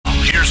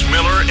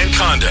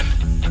Condon.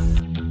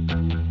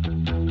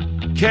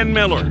 Ken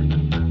Miller.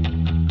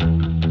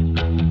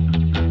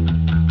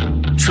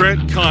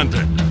 Trent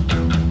Condon.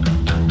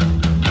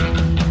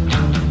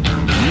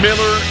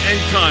 Miller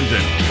and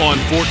Condon on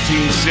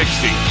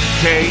 1460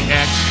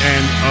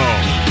 KXNO.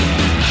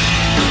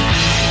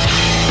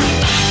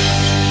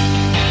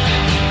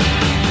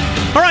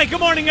 All right, good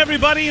morning,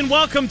 everybody, and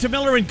welcome to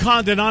Miller and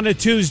Condon on a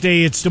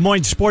Tuesday. It's Des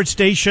Moines Sports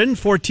Station,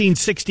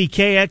 1460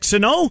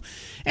 KXNO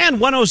and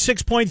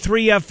 106.3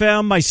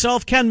 FM.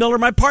 Myself, Ken Miller,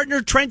 my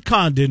partner, Trent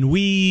Condon.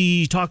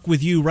 We talk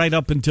with you right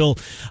up until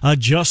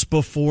just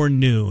before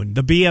noon.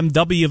 The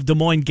BMW of Des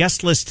Moines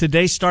guest list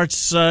today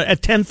starts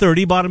at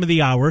 10:30, bottom of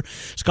the hour.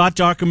 Scott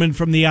Dochterman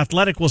from The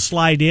Athletic will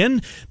slide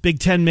in. Big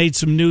Ten made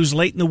some news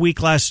late in the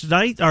week last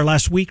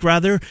week,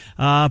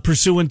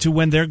 pursuant to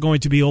when they're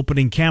going to be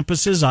opening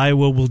campuses.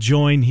 Iowa will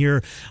join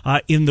here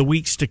in the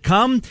weeks to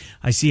come.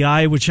 I see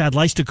Iowa Chad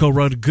Leistikow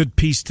wrote a good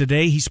piece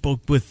today. He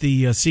spoke with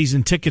the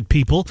season ticket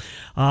people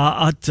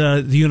at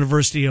the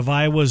University of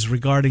Iowa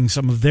regarding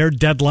some of their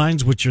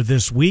deadlines, which are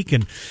this week,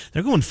 and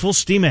they're going full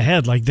steam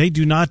ahead. Like, they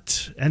do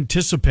not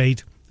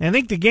anticipate. I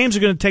think the games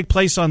are going to take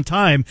place on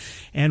time,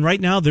 and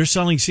right now they're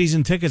selling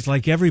season tickets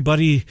like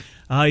everybody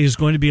is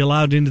going to be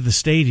allowed into the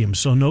stadium,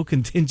 so no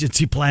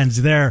contingency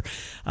plans there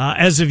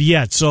as of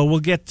yet. So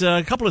we'll get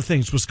a couple of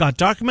things with Scott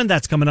Dochterman.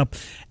 That's coming up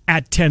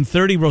at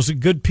 10:30. Wrote a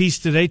good piece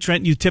today.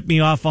 Trent, you tipped me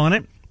off on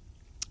it.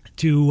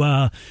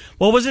 To,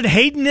 what was it,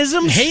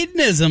 Haydenisms?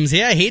 Haydenisms,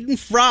 yeah, Hayden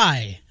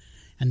Fry.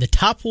 And the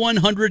top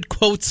 100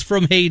 quotes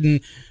from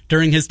Hayden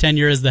during his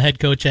tenure as the head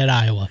coach at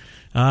Iowa.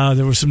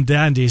 There were some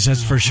dandies,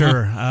 that's for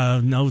sure.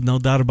 No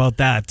doubt about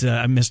that.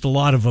 I missed a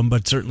lot of them,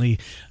 but certainly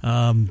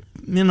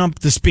up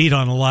to speed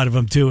on a lot of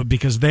them, too,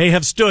 because they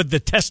have stood the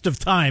test of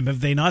time, have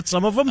they not,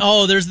 some of them?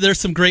 Oh, there's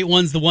some great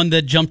ones. The one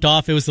that jumped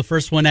off, it was the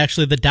first one,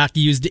 actually, that Doc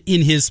used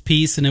in his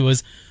piece, and it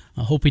was,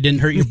 I hope he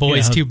didn't hurt your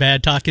boys too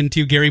bad, talking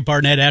to Gary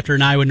Barnett after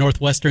an Iowa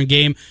Northwestern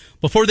game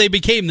before they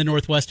became the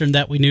Northwestern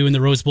that we knew in the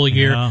Rose Bowl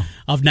year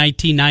of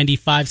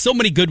 1995. So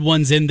many good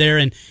ones in there.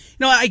 And,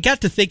 I got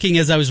to thinking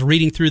as I was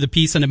reading through the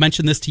piece, and I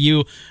mentioned this to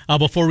you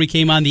before we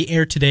came on the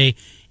air today,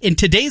 in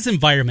today's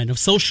environment of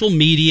social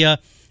media,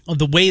 of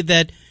the way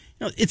that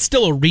it's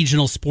still a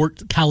regional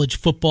sport, college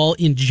football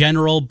in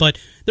general, but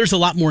there's a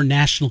lot more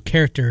national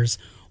characters.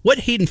 What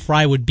Hayden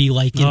Fry would be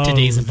like in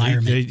today's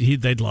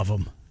environment. They'd love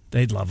him.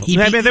 They'd love him.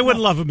 They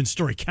wouldn't love him in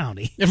Story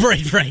County.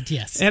 Right,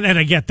 yes. And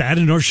I get that,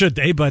 and nor should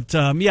they. But,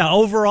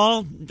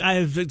 overall,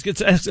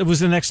 it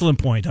was an excellent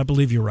point. I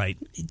believe you're right.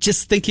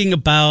 Just thinking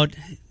about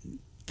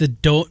the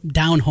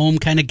down-home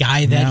kind of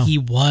guy that he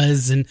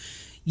was, and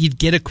you'd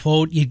get a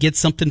quote, you'd get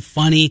something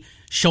funny,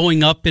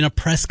 showing up in a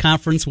press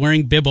conference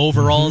wearing bib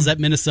overalls at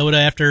Minnesota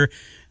after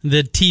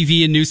the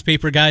TV and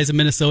newspaper guys in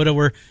Minnesota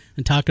were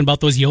talking about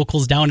those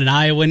yokels down in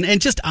Iowa,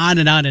 and just on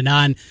and on and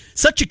on.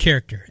 Such a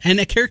character, and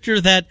a character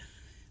that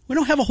we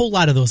don't have a whole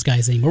lot of those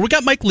guys anymore. We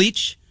got Mike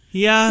Leach.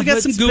 Yeah, we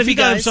got some goofy but he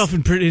got guys. himself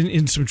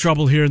in some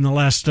trouble here in the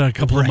last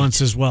couple of months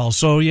as well.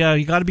 So,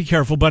 you got to be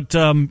careful. But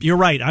you're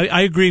right.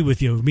 I agree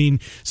with you. I mean,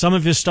 some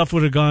of his stuff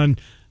would have gone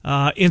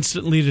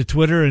instantly to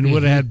Twitter and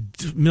would have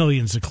had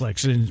millions of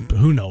clicks, and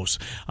who knows.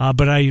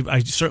 But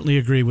I certainly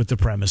agree with the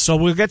premise. So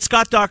we'll get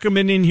Scott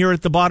Dochterman in here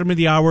at the bottom of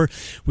the hour.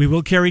 We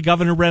will carry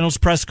Governor Reynolds'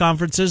 press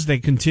conferences. They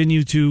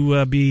continue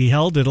to be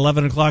held at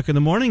 11 o'clock in the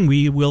morning.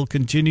 We will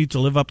continue to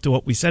live up to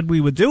what we said we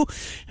would do,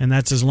 and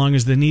that's as long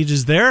as the need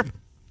is there.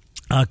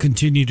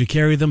 Continue to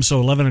carry them. So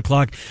 11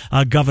 o'clock,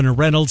 Governor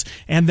Reynolds.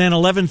 And then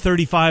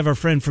 11:35, our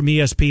friend from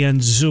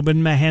ESPN,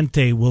 Zubin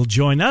Mehenti, will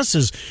join us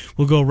as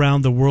we'll go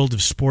around the world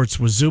of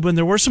sports with Zubin.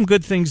 There were some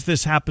good things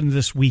that happened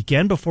this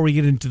weekend. Before we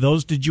get into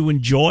those, did you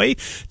enjoy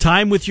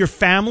time with your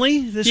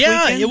family this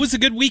weekend? Yeah, it was a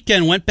good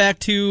weekend. Went back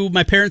to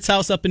my parents'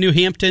 house up in New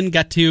Hampton.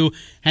 Got to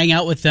hang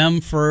out with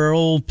them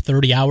for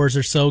 30 hours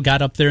or so.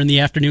 Got up there in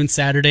the afternoon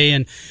Saturday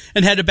and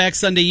headed back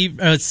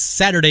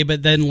Saturday,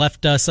 but then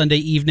left Sunday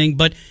evening.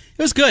 But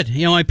it was good.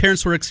 My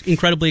parents were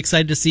incredibly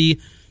excited to see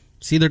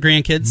their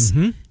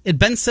grandkids. It'd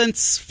been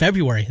since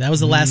February. That was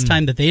the last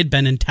time that they had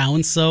been in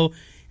town. So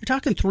you're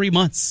talking 3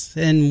 months.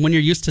 And when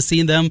you're used to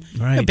seeing them,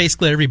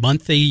 basically every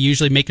month they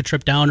usually make a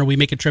trip down or we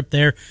make a trip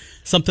there,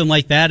 something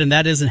like that. And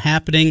that isn't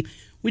happening.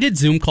 We did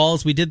Zoom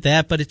calls. We did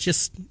that, but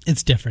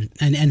it's different.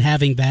 And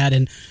having that,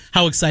 and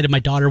how excited my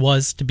daughter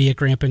was to be at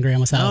Grandpa and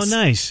Grandma's house. Oh,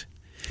 nice.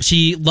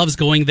 She loves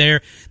going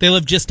there. They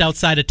live just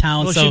outside of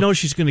town. Well, so she knows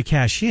she's going to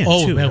cash in,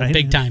 too, right?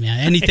 Big time, yeah.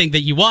 Anything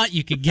that you want,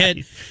 you could get.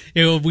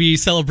 We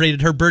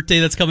celebrated her birthday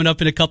that's coming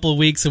up in a couple of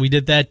weeks, so we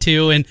did that,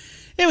 too. And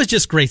it was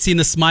just great, seeing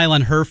the smile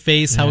on her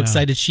face, how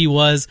excited she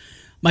was.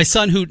 My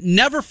son, who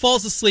never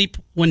falls asleep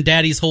when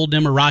Daddy's holding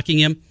him or rocking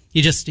him,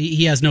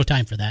 he has no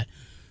time for that.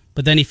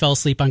 But then he fell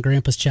asleep on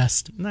Grandpa's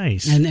chest.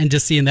 Nice. And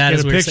just seeing that Get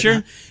as a we were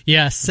picture?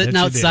 sitting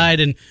outside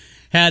and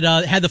had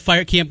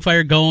the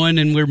campfire going,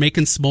 and we were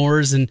making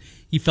s'mores, and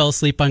he fell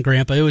asleep on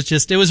Grandpa. It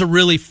was a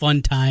really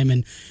fun time,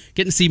 and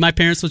getting to see my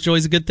parents was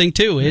always a good thing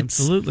too.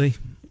 Absolutely.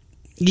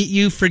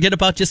 You forget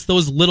about just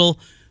those little.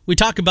 we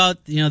talk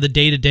about the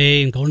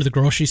day-to-day and going to the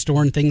grocery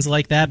store and things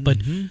like that, but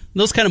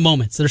those kind of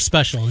moments, they're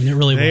special, and it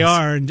really they was.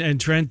 are. And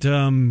Trent,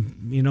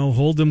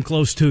 hold them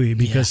close to you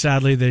because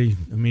sadly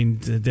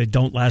they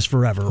don't last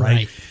forever,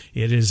 right?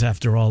 It is,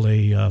 after all,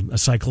 a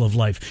cycle of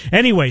life.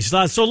 Anyways,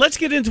 so let's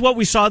get into what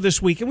we saw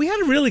this week, and we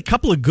had a really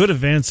couple of good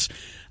events.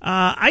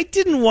 I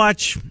didn't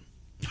watch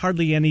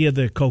hardly any of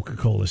the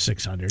Coca-Cola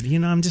 600.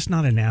 I'm just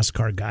not a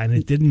NASCAR guy, and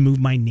it didn't move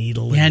my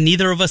needle. Yeah,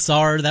 neither of us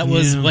are. That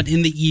was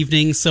in the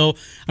evening. So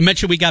I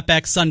mentioned we got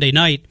back Sunday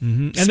night.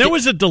 And there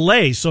was a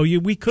delay, so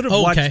we could have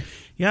watched. Okay.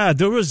 Yeah,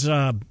 there was,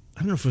 I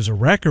don't know if it was a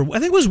wreck or I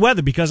think it was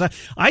weather, because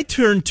I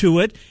turned to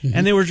it,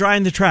 and they were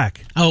drying the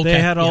track. Oh, okay.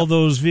 They had all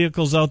those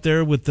vehicles out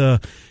there with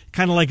the...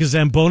 kind of like a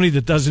Zamboni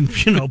that doesn't,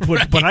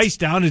 put ice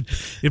down.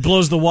 It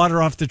blows the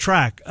water off the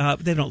track.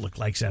 They don't look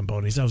like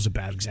Zambonis. That was a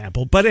bad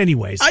example. But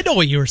anyways. I know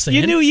what you were saying.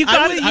 You knew you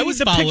got it. I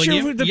was following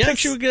you. The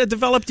picture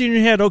developed in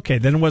your head. Okay,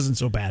 then it wasn't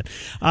so bad.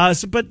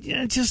 But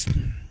just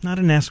not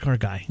a NASCAR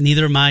guy.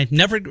 Neither am I.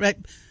 Never,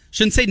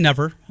 shouldn't say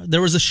never.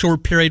 There was a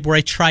short period where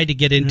I tried to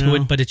get into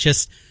it, but it's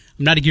just,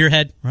 I'm not a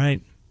gearhead. Right.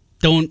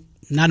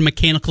 Not a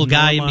mechanical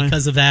guy, and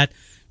because of that,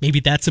 maybe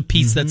that's a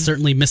piece that's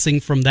certainly missing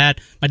from that.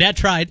 My dad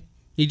tried.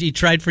 He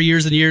tried for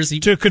years and years.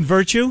 To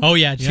convert you? Oh,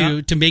 yeah,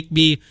 to make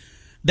me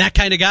that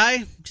kind of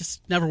guy.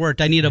 Just never worked.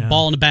 I need a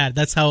ball and a bat.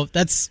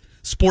 That's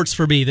sports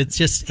for me. That's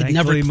just, it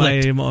never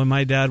clicked.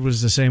 My dad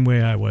was the same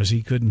way I was.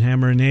 He couldn't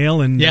hammer a nail,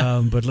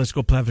 but let's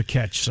go have a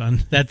catch,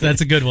 son. That's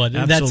a good one.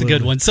 That's a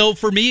good one. So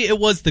for me, it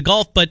was the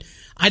golf, but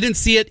I didn't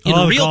see it in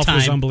real the golf time.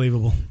 Was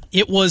unbelievable.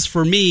 It was,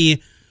 for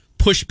me,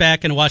 push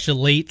back and watch it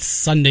late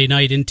Sunday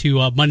night into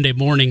Monday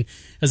morning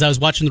as I was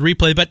watching the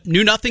replay, but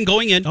knew nothing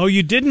going in. Oh,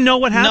 you didn't know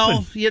what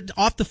happened? No,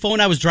 off the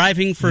phone. I was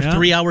driving for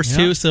 3 hours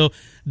too, so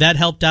that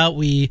helped out.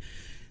 We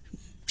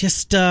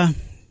just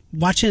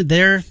watching it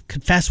there,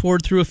 could fast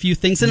forward through a few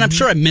things, and I'm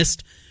sure I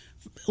missed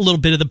a little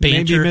bit of the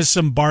banter. Maybe missed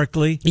some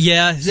Barkley.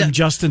 Yeah. Some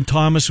Justin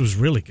Thomas was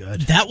really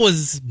good. That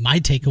was my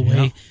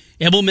takeaway.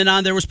 Ebbleman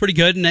on there was pretty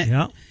good,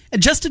 and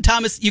Justin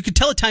Thomas, you could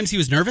tell at times he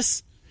was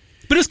nervous.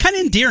 But it was kind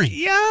of endearing.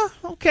 Yeah,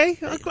 okay.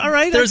 All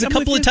right. There was a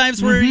couple of times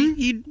where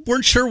you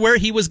weren't sure where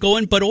he was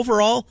going, but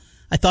overall,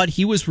 I thought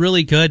he was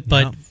really good.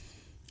 But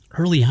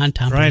early on,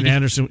 Tom Brian Brady.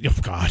 Anderson,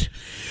 oh, God.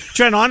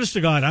 Trent, honest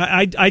to God,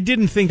 I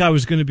didn't think I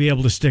was going to be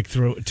able to stick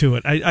through to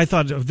it. I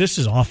thought, this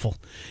is awful.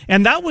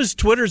 And that was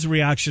Twitter's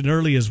reaction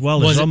early as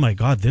well. Oh, my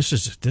God, this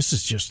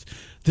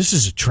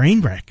is a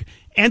train wreck.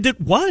 And it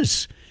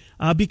was.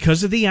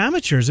 Because of the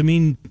amateurs. I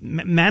mean,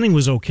 Manning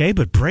was okay,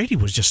 but Brady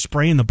was just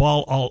spraying the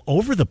ball all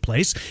over the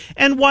place.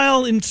 And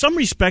while in some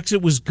respects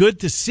it was good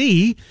to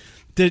see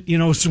that,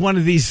 it's one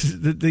of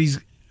these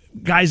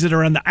guys that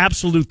are on the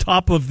absolute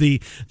top of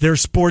their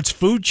sports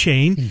food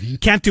chain,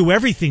 can't do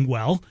everything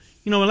well.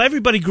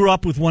 Everybody grew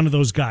up with one of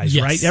those guys,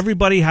 right?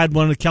 Everybody had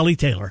one of Kelly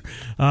Taylor.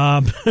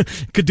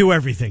 Could do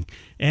everything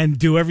and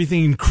do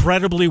everything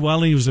incredibly well.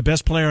 And he was the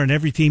best player on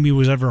every team he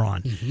was ever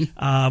on.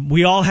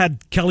 We all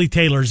had Kelly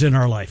Taylors in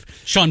our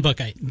life. Sean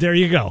Buckeye. There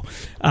you go.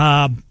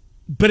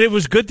 But it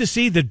was good to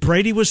see that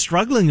Brady was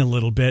struggling a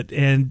little bit.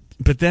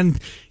 But then,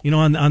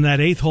 on that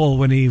eighth hole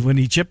when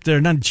he chipped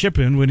there, not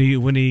chipping, when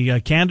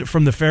he canned it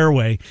from the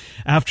fairway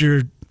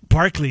after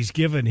Barkley's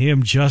given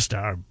him just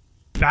a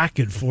back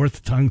and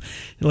forth tongue.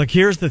 Look,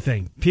 here's the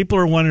thing. People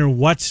are wondering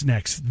what's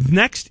next.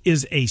 Next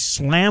is a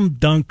slam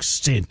dunk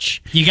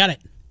cinch. You got it.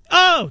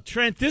 Oh,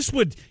 Trent, this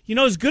would,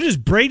 as good as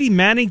Brady,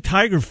 Manning,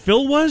 Tiger,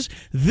 Phil was,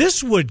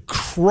 this would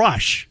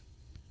crush.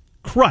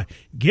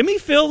 Give me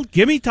Phil,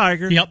 give me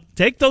Tiger. Yep.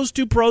 Take those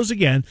two pros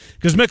again,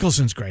 because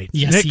Mickelson's great.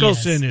 Yes,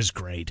 Mickelson is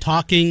great.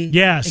 Talking.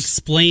 Yes.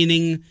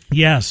 Explaining.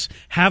 Yes.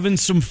 Having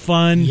some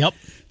fun. Yep.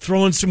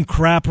 Throwing some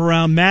crap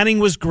around. Manning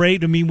was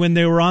great. I mean, when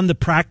they were on the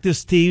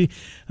practice tee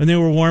and they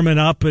were warming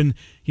up and,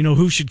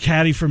 who should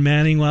caddy for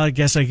Manning? Well, I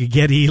guess I could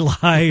get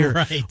Eli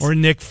or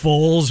Nick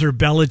Foles or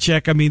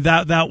Belichick. I mean,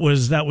 that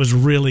was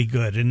really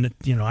good. And,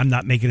 I'm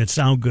not making it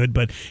sound good,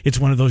 but it's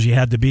one of those you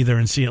had to be there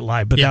and see it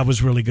live. But that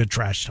was really good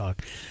trash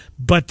talk.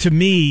 But to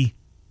me,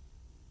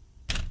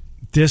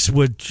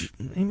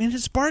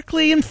 it's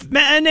Barkley and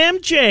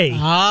MJ.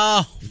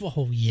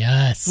 Oh,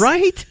 yes.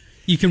 Right?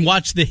 You can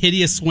watch the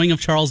hideous swing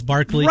of Charles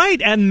Barkley.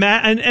 Right, and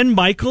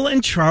Michael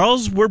and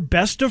Charles were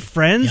best of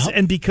friends,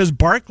 and because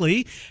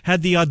Barkley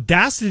had the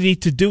audacity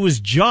to do his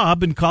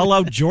job and call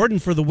out Jordan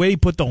for the way he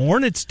put the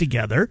Hornets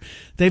together,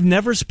 they've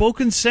never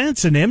spoken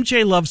since. And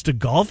MJ loves to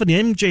golf, and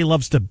MJ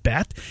loves to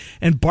bet,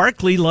 and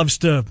Barkley loves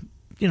to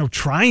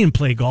try and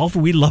play golf.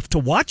 We love to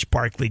watch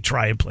Barkley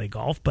try and play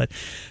golf, but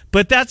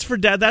that's for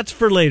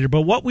later.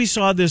 But what we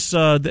saw this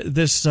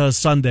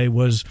Sunday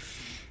was.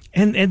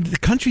 And the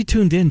country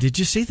tuned in. Did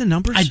you see the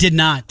numbers? I did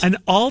not. An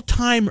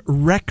all-time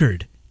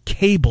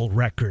cable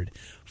record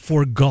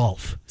for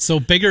golf. So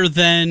bigger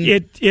than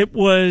it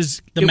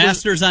was the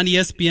Masters on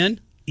ESPN?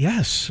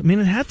 Yes. I mean,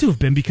 it had to have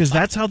been because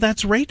that's how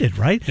that's rated,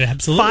 right? Yeah,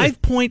 absolutely.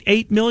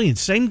 5.8 million.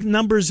 Same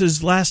numbers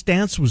as Last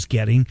Dance was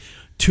getting,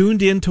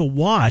 tuned in to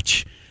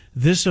watch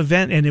this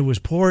event, and it was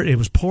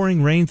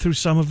pouring rain through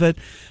some of it,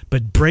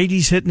 but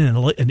Brady's hitting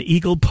an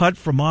eagle putt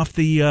from off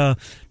the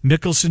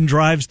Mickelson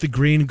drives the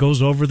green,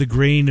 goes over the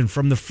green, and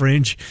from the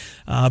fringe,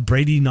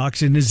 Brady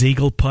knocks in his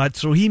eagle putt.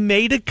 So he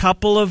made a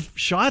couple of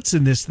shots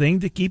in this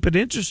thing to keep it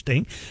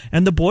interesting,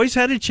 and the boys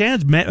had a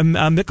chance.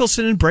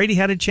 Mickelson and Brady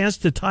had a chance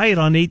to tie it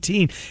on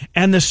 18,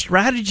 and the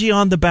strategy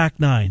on the back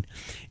nine,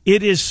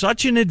 it is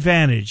such an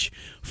advantage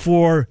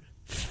for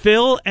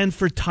Phil and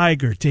for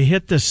Tiger to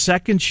hit the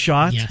second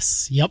shot.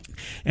 Yes. Yep.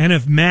 And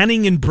if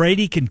Manning and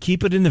Brady can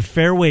keep it in the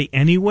fairway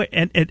anywhere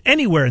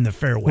in the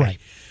fairway,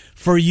 right,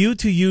 for you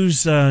to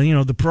use,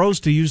 the pros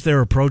to use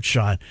their approach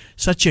shot,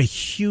 such a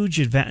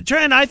huge advantage.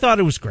 And I thought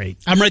it was great.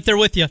 I'm right there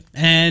with you.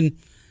 And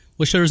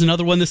wish there was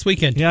another one this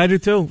weekend. Yeah, I do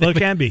too. Well, it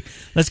can be.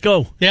 Let's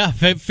go. Yeah,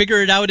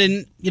 figure it out.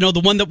 And,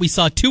 the one that we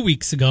saw 2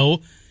 weeks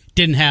ago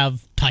didn't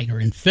have Tiger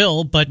and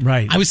Phil, but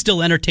right. I was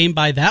still entertained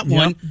by that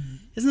one. Yep.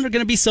 Isn't there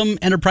going to be some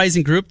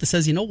enterprising group that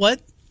says, you know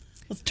what?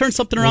 Let's turn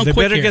something around quick.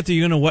 They better here. get the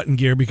you-know-what in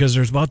gear, because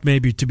there's about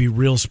maybe to be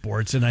real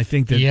sports. And I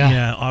think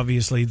that,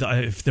 obviously,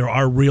 if there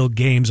are real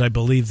games, I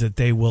believe that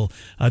they will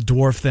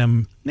dwarf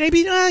them,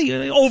 maybe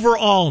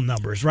overall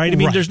numbers, right? I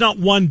mean, there's not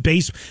one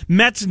base.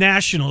 Mets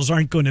Nationals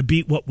aren't going to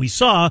beat what we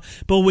saw,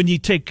 but when you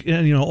take,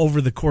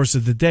 over the course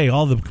of the day,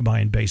 all the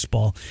combined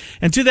baseball.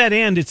 And to that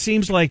end, it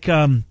seems like...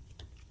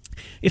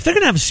 if they're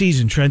going to have a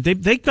season, Trent,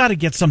 they've got to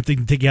get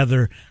something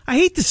together. I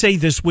hate to say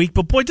this week,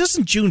 but boy,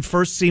 doesn't June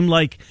 1st seem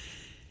like...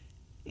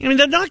 I mean,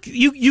 they're not.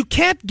 You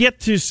can't get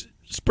to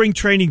spring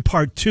training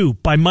part 2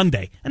 by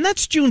Monday, and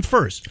that's June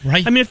 1st.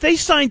 Right. I mean, if they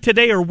sign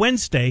today or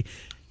Wednesday,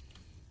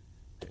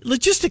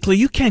 logistically,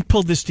 you can't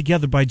pull this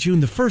together by June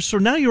the 1st. So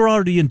now you're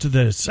already into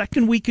the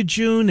second week of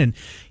June, and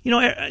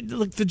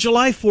look, the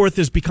July 4th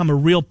has become a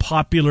real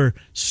popular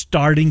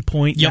starting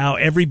point now.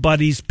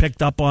 Everybody's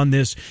picked up on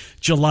this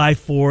July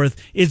 4th.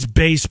 It's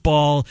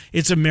baseball,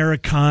 it's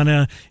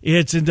Americana,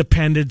 it's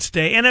Independence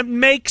Day, and it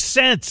makes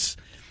sense.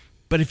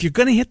 But if you're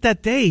going to hit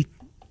that date,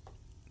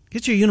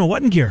 get your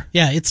you-know-what in gear.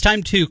 Yeah, it's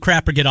time to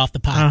crap or get off the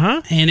pot.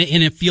 Uh-huh. And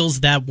it feels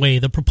that way.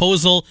 The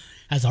proposal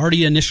has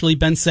already initially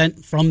been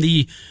sent from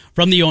the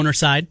owner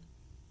side.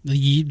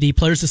 The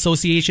Players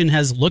Association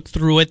has looked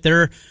through it.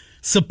 They're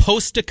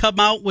supposed to come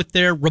out with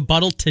their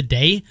rebuttal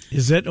today.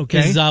 Is it?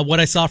 Okay. Is what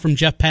I saw from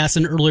Jeff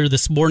Passan earlier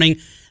this morning.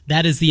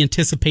 That is the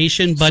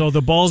anticipation. But so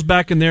the ball's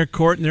back in their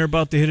court, and they're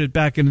about to hit it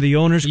back into the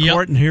owner's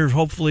court. And here,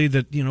 hopefully,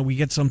 that we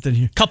get something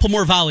here. Couple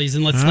more volleys,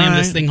 and let's slam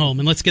this thing home,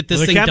 and let's get this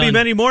thing done. There can't be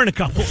many more in a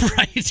couple.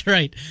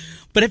 Right.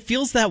 But it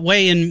feels that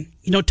way. And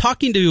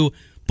talking to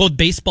both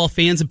baseball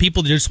fans and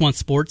people that just want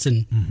sports,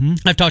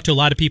 and I've talked to a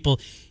lot of people.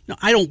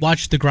 I don't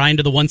watch the grind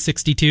of the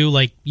 162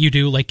 like you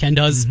do, like Ken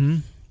does.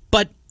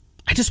 But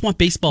I just want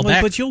baseball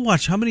back. But you'll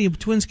watch. How many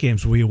Twins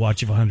games will you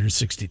watch of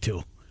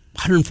 162?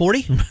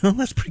 140? Well,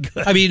 that's pretty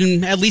good. I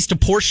mean, at least a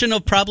portion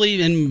of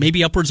probably, and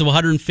maybe upwards of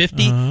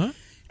 150.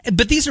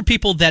 But these are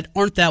people that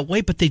aren't that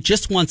way, but they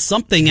just want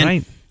something.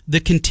 And the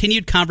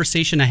continued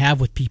conversation I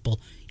have with people,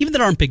 even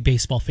that aren't big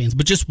baseball fans,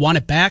 but just want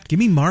it back. Give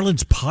me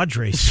Marlins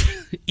Padres.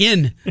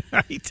 In.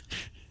 Right.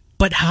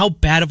 But how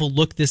bad of a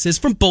look this is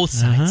from both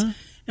sides.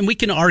 And we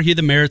can argue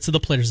the merits of the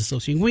Players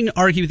Association. We can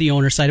argue the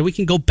owner side. We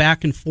can go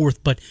back and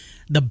forth. But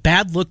the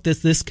bad look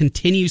that this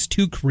continues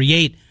to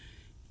create,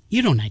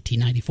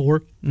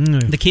 1994,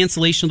 the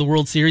cancellation of the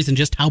World Series and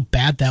just how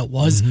bad that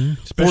was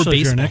especially for baseball.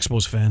 If you're an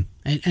Expos fan.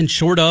 And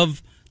short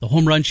of the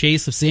home run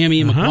chase of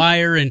Sammy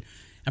McGuire and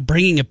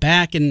bringing it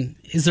back. And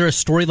is there a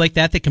story like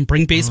that can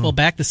bring baseball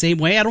back the same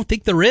way? I don't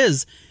think there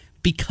is.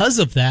 Because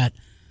of that,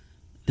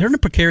 they're in a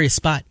precarious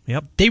spot.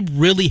 Yep. They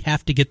really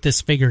have to get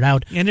this figured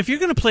out. And if you're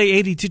going to play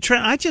 82,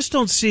 Trent, I just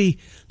don't see,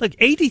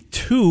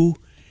 82...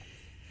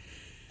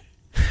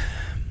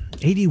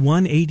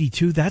 81,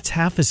 82, that's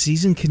half a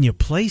season. Can you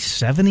play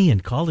 70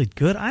 and call it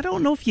good? I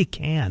don't know if you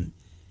can.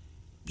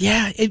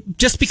 Yeah,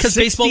 just because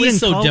baseball is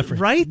so different.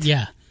 Right?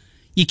 Yeah.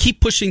 You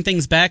keep pushing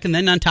things back, and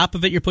then on top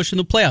of it, you're pushing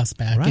the playoffs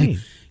back. Right.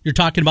 And you're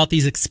talking about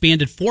these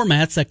expanded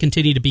formats that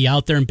continue to be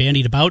out there and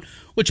bandied about,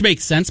 which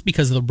makes sense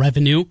because of the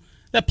revenue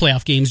that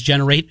playoff games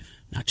generate,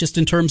 not just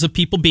in terms of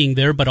people being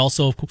there, but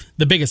also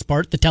the biggest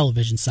part, the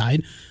television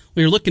side.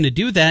 When you're looking to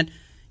do that,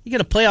 you get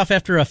a playoff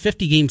after a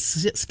 50-game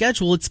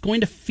schedule, it's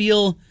going to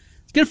feel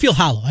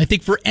hollow. I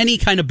think for any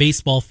kind of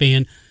baseball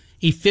fan,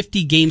 a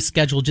 50-game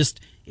schedule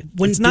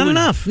it's not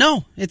enough.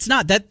 No, it's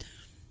not.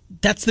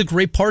 That's the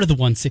great part of the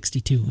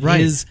 162.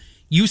 Right. Is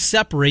you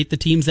separate the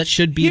teams that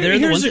should be there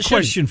and the ones that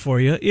shouldn't. Here's a question for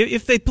you.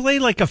 If they play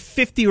like a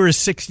 50 or a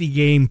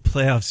 60-game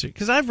playoff series,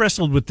 because I've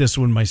wrestled with this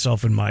one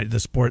myself in the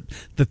sport,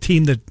 the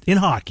team that in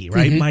hockey,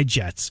 right? My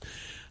Jets.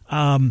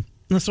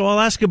 So I'll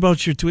ask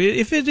about your tweet.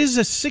 If it is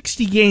a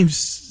 60-game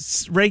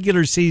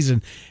regular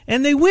season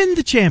and they win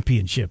the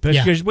championship,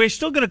 because we're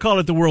still going to call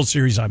it the World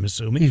Series, I'm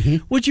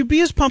assuming, would you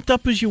be as pumped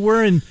up as you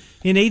were in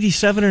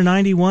 87 or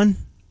 91?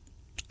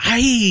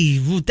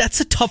 That's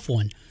a tough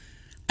one.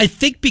 I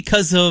think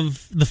because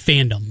of the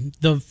fandom,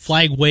 the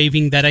flag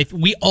waving that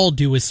we all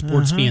do as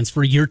sports fans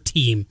for your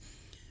team,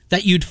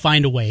 that you'd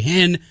find a way.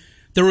 And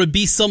there would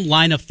be some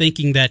line of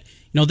thinking that,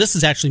 this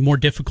is actually more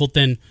difficult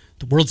than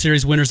the World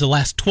Series winners of the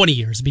last 20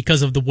 years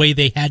because of the way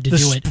they had to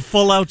do it.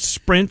 Full-out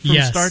sprint from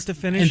start to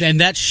finish.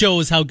 And that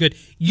shows how good.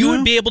 You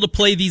would be able to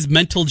play these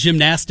mental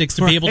gymnastics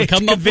to be able to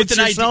come up with an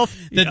idea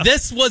that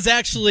this was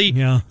actually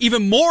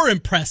even more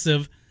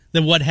impressive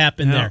than what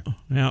happened there.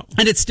 Yeah.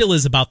 And it still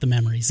is about the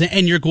memories.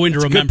 And you're going to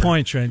remember. Good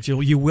point, Trent.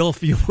 You will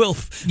find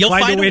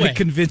a way to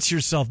convince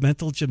yourself.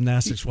 Mental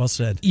gymnastics, well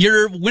said.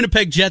 Your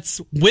Winnipeg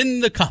Jets win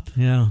the cup.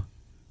 Yeah.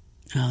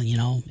 Well,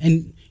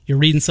 and you're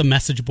reading some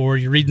message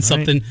board, you're reading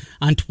something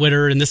on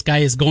Twitter, and this guy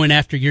is going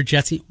after your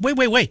Jets.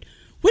 Wait.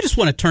 We just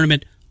won a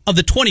tournament of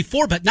the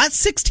 24, but not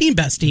 16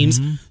 best teams,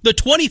 the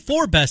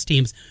 24 best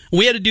teams. And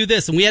we had to do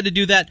this, and we had to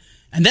do that.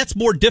 And that's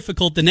more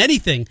difficult than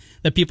anything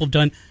that people have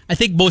done. I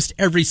think most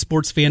every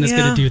sports fan is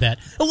going to do that.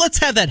 Well, let's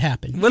have that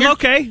happen. Well,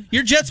 okay.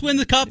 Your Jets win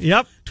the cup.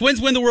 Yep.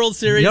 Twins win the World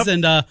Series,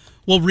 and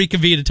we'll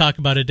reconvene to talk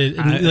about it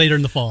later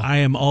in the fall. I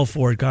am all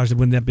for it. Gosh,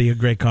 wouldn't that be a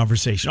great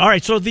conversation? All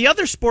right, so the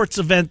other sports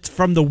event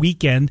from the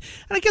weekend,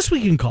 and I guess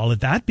we can call it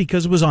that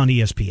because it was on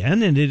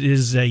ESPN, and it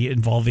is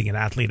involving an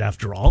athlete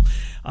after all.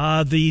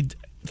 The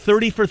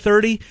 30 for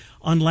 30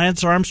 on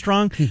Lance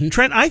Armstrong.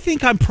 Trent, I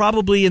think I'm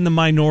probably in the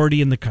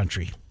minority in the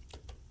country.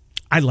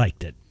 I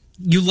liked it.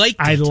 You liked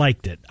it? I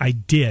liked it. I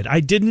did. I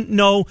didn't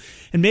know,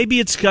 and maybe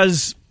it's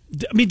because,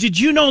 did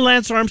you know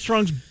Lance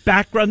Armstrong's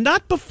background?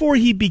 Not before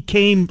he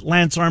became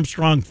Lance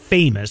Armstrong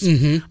famous.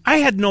 I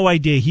had no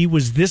idea he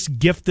was this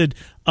gifted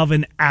of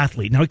an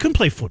athlete. Now, he couldn't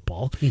play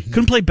football,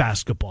 couldn't play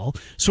basketball,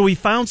 so he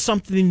found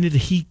something that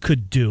he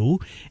could do,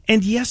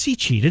 and yes, he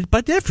cheated,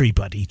 but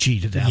everybody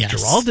cheated after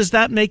all. Does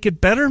that make it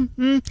better?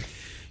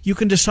 You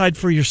can decide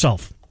for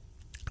yourself.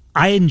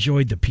 I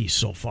enjoyed the piece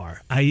so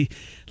far.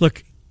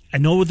 I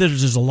know that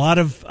there's a lot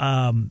of,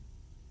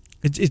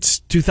 it's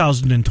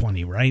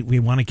 2020, right? We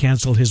want to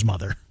cancel his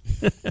mother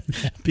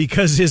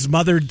because his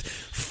mother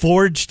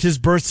forged his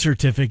birth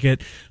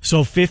certificate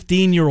so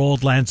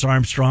 15-year-old Lance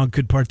Armstrong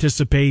could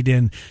participate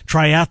in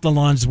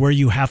triathlons where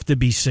you have to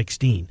be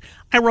 16.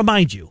 I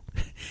remind you,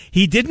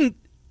 he didn't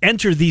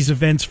enter these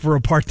events for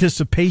a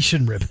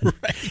participation ribbon.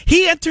 Right.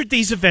 He entered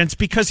these events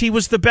because he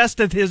was the best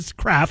at his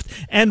craft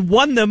and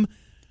won them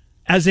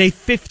as a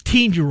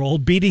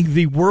 15-year-old, beating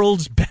the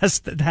world's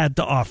best that had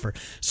to offer.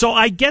 So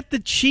I get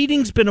that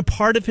cheating's been a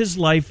part of his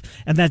life,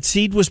 and that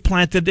seed was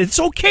planted. It's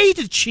okay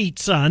to cheat,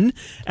 son,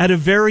 at a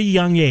very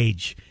young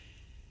age.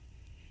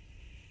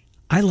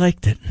 I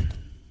liked it.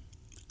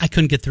 I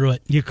couldn't get through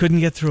it. You couldn't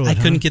get through it, I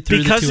couldn't get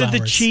through because the 2 of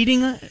hours. the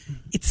cheating?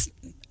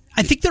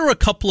 I think there were a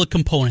couple of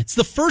components.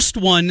 The first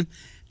one,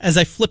 as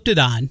I flipped it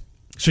on.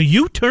 So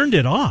you turned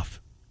it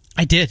off?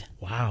 I did.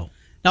 Wow.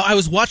 Now, I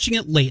was watching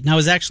it late, and I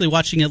was actually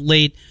watching it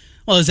late.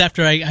 Well, it was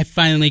after I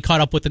finally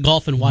caught up with the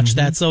golf and watched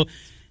that. So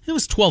it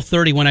was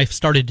 12:30 when I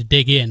started to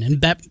dig in,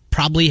 and that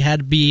probably had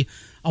to be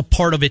a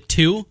part of it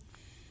too.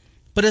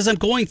 But as I'm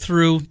going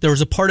through, there was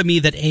a part of me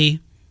that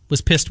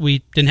was pissed we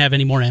didn't have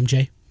any more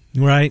MJ.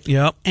 Right.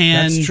 Yep.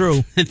 And that's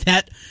true.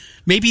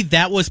 Maybe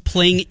that was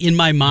playing in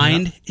my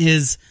mind.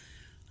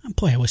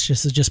 I wish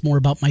this was just more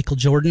about Michael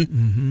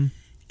Jordan.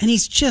 And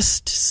he's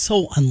just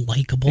so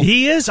unlikable.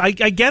 He is. I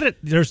get it.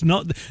 There's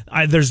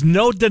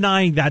no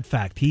denying that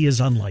fact. He is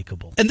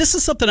unlikable. And this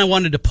is something I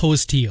wanted to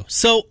pose to you.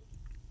 So,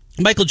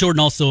 Michael Jordan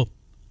also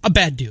a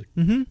bad dude,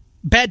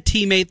 bad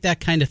teammate, that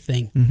kind of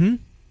thing.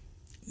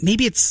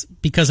 Maybe it's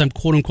because I'm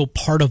quote unquote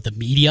part of the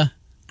media.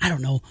 I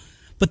don't know,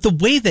 but the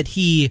way that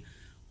he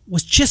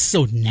was just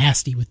so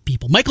nasty with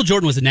people. Michael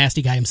Jordan was a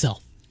nasty guy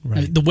himself.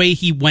 Right. The way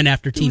he went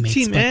after teammates.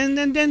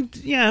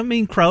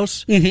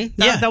 Krause.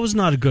 That was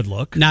not a good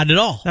look. Not at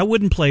all. That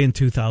wouldn't play in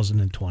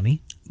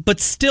 2020. But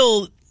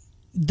still,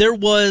 there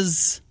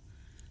was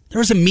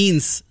a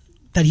means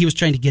that he was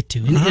trying to get to,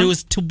 and it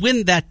was to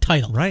win that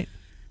title. Right.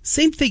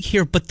 Same thing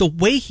here, but the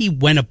way he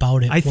went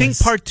about it, I think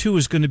part 2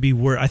 is going to be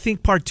worse. I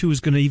think part 2 is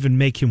going to even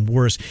make him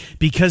worse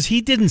because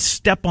he didn't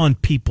step on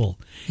people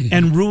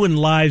and ruin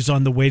lives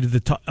on the way to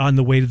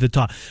the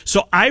top.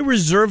 So I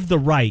reserve the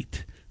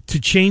right to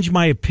change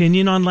my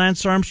opinion on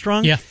Lance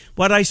Armstrong. Yeah.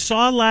 What I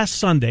saw last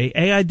Sunday,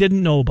 I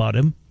didn't know about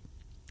him.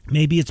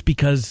 Maybe it's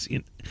because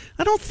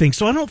I don't think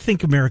so. I don't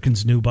think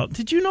Americans knew about.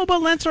 Did you know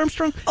about Lance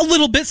Armstrong? A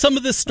little bit. Some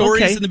of the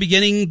stories in the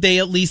beginning, they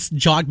at least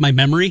jogged my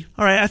memory.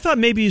 All right. I thought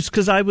maybe it's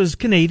because I was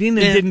Canadian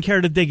and didn't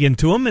care to dig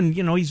into him, and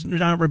he's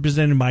not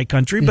representing my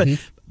country. But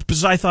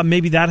because I thought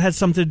maybe that had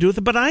something to do with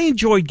it. But I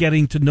enjoyed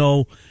getting to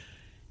know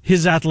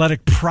his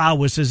athletic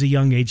prowess as a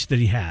young age that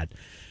he had.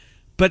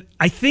 But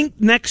I think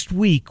next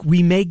week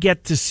we may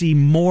get to see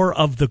more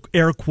of the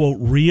air quote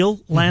real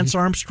Lance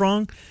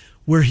Armstrong,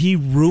 where he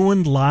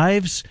ruined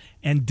lives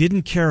and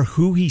didn't care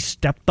who he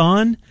stepped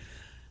on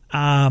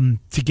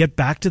to get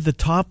back to the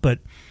top. But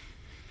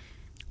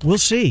we'll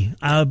see.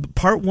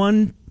 Part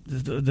 1,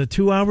 the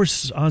 2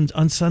 hours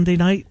on Sunday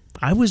night,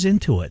 I was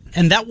into it.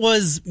 And that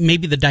was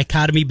maybe the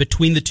dichotomy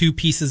between the two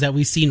pieces that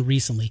we've seen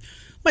recently.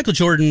 Michael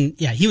Jordan,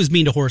 he was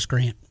mean to Horace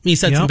Grant. He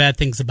said some bad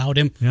things about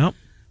him. Yep.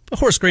 But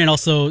Horace Grant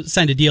also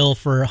signed a deal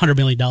for $100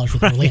 million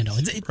with Orlando.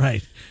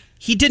 Right.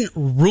 he didn't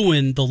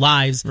ruin the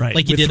lives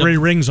like he with did 3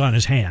 rings on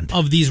his hand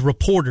of these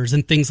reporters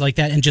and things like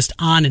that, and just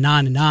on and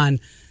on and on.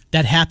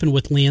 That happened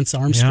with Lance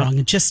Armstrong,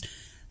 and just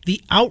the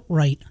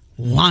outright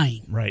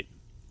lying. Right.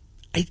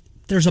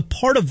 There's a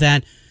part of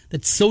that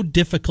that's so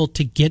difficult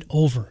to get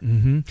over.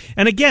 Mm-hmm.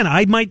 And again,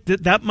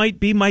 that might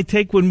be my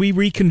take when we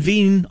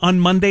reconvene on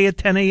Monday at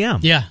 10 a.m.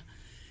 Yeah.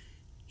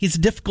 He's a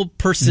difficult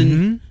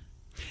person.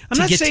 I'm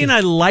not saying I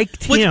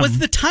liked him. Was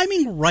the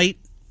timing right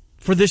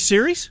for this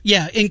series?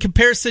 Yeah, in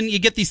comparison, you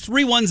get these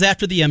 3 ones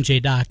after the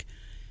MJ doc.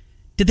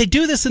 Did they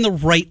do this in the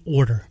right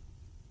order?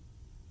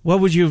 What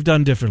would you have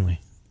done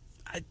differently?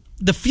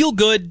 The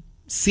feel-good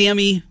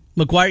Sammy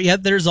McGuire, yeah,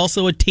 there's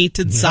also a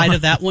tainted side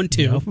of that one,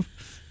 too. Yeah.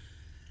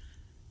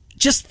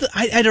 Just,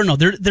 I don't know.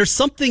 There's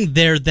something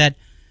there that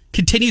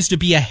continues to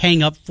be a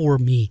hang-up for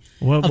me.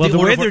 Well, the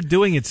way they're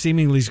doing it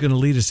seemingly is going to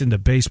lead us into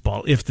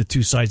baseball if the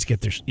two sides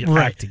get their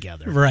act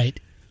together. Right.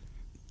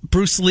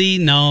 Bruce Lee,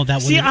 no,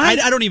 that one.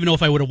 I don't even know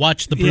if I would have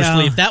watched the Bruce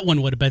Lee if that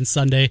one would have been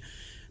Sunday,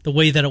 the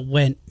way that it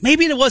went.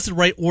 Maybe it was the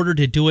right order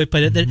to do it,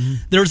 but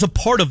there's a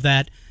part of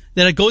that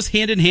it goes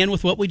hand in hand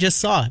with what we just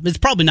saw. It's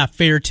probably not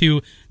fair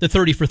to the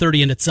 30 for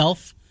 30 in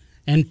itself,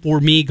 and for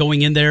me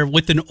going in there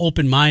with an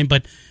open mind,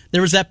 but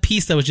there was that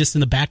piece that was just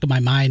in the back of my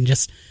mind,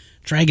 just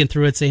dragging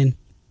through it, saying,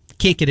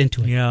 can't get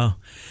into it. Yeah.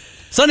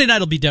 Sunday night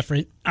will be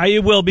different.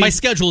 It will be. My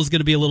schedule is going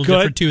to be a little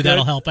different, too.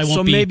 That'll help. I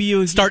won't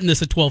be starting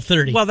this at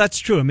 12:30. Well, that's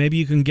true. Maybe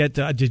you can get...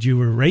 did you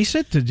erase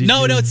it?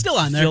 No, it's still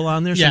on there. Still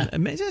on there? Yeah.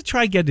 So,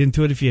 try get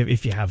into it if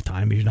you have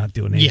time, if you're not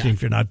doing anything,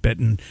 if you're not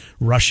betting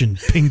Russian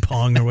ping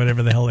pong or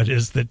whatever the hell it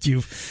is that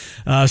you've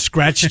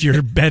scratched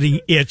your betting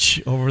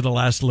itch over the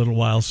last little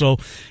while. So,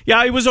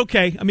 yeah, it was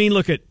okay. I mean,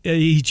 look,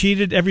 he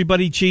cheated.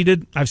 Everybody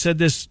cheated. I've said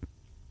this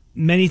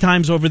many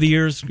times over the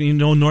years,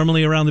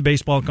 normally around the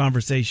baseball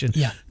conversation.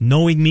 Yeah.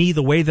 Knowing me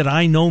the way that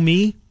I know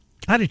me,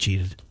 I'd have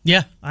cheated.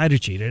 Yeah. I'd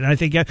have cheated. And I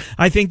think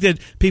that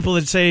people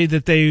that say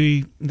that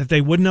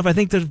they wouldn't have, I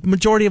think the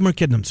majority of them are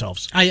kidding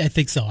themselves. I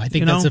think so. I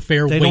think that's a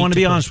fair way. They don't want to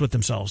be honest with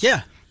themselves.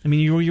 Yeah. I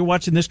mean, you're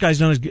watching this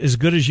guy's not as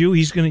good as you.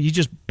 You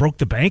just broke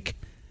the bank.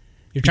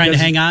 You're trying to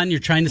hang on. You're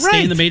trying to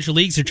stay in the major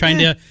leagues. You're trying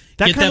to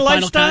get that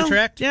final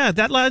contract. Yeah,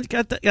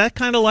 that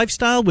kind of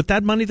lifestyle with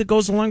that money that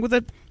goes along with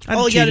it.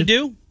 All you got to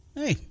do,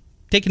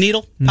 take a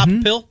needle, pop a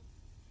pill,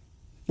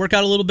 work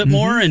out a little bit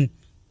more, and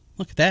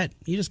look at that.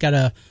 You just got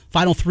a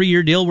final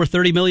 3-year deal worth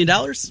 $30 million.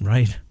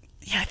 Right.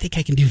 Yeah, I think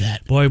I can do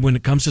that. Boy, when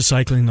it comes to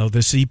cycling, though,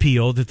 this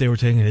EPO that they were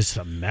taking is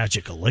a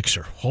magic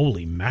elixir.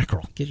 Holy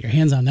mackerel. Get your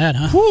hands on that,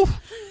 huh? Whew.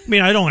 I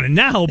mean, I don't want it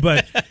now,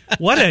 but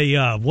what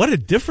a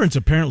difference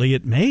apparently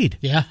it made.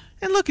 Yeah.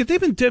 And look,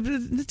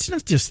 it's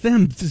not just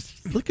them.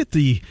 Look at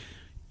the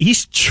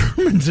East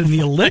Germans in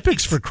the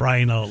Olympics, for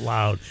crying out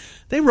loud.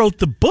 They wrote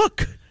the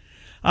book.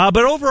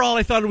 But overall,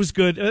 I thought it was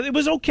good. It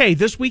was okay.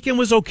 This weekend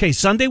was okay.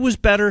 Sunday was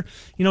better.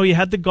 You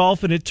had the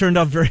golf, and it turned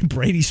out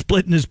Brady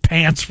splitting his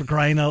pants, for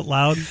crying out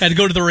loud. Had to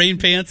go to the rain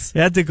pants.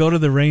 Had to go to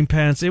the rain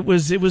pants. It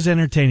was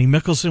entertaining.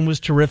 Mickelson was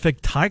terrific.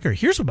 Tiger.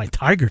 Here's what my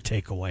Tiger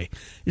takeaway.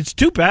 It's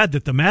too bad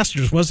that the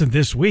Masters wasn't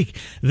this week.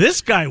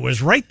 This guy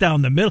was right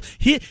down the middle.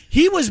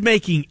 He was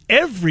making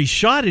every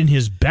shot in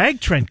his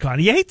bag, Trent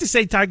Connie. You hate to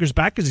say Tiger's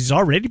back because he's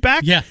already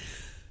back. Yeah.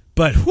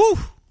 But, whew.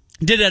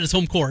 Did it at his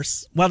home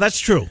course. Well, that's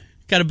true.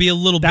 Got to be a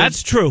little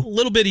That's true. A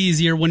little bit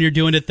easier when you're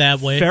doing it that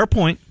way. Fair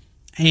point.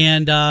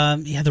 And,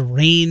 the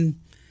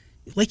rain,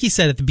 like you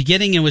said, at the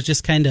beginning, it was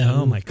just kind of...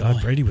 Oh, my God.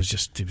 Boy. Brady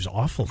was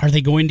awful. Are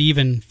they going to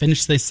even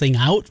finish this thing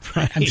out?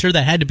 Right. I'm sure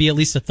that had to be at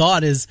least a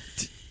thought. It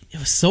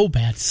was so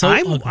bad.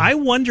 Ugly. I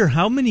wonder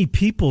how many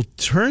people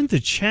turned the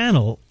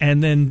channel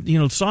and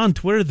then, saw on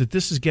Twitter that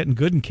this is getting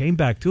good and came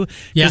back to it.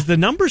 Because the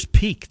numbers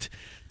peaked.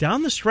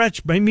 Down the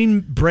stretch, I mean,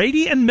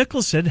 Brady and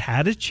Mickelson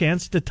had a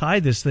chance to tie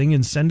this thing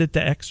and send it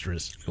to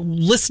extras.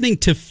 Listening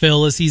to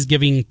Phil as he's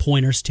giving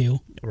pointers to.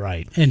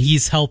 Right. And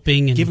he's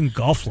helping. And giving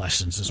golf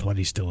lessons is what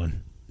he's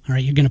doing. All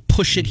right, you're going to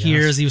push it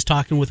here as he was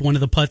talking with one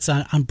of the putts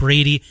on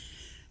Brady.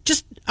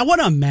 Just, I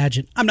want to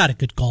imagine, I'm not a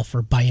good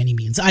golfer by any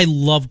means. I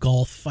love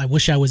golf. I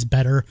wish I was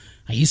better.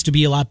 I used to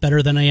be a lot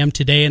better than I am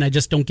today, and I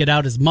just don't get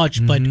out as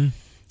much. But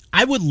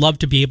I would love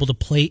to be able to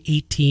play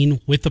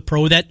 18 with a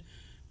pro that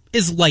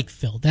is like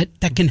Phil,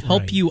 that can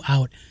help you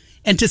out,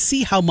 and to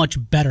see how much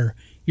better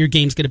your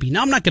game's going to be.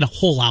 Now, I'm not going to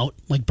hole out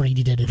like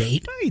Brady did at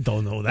 8. I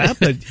don't know that,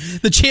 but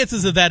the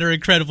chances of that are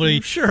incredibly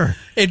But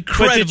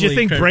did you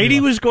think Brady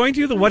was going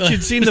to? What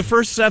you'd seen the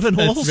first 7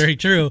 holes? That's very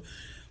true.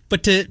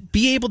 But to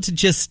be able to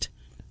just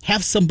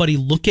have somebody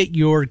look at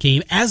your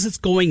game as it's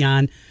going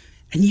on,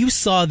 and you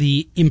saw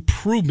the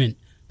improvement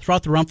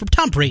throughout the round from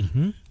Tom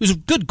Brady, who's a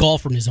good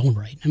golfer in his own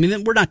right. I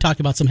mean, we're not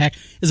talking about some hack.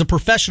 As a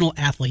professional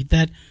athlete,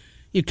 that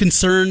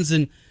concerns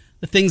and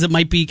the things that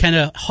might be kind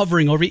of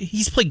hovering over you.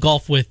 He's played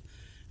golf with,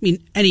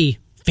 any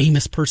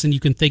famous person you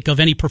can think of,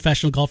 any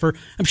professional golfer.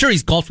 I'm sure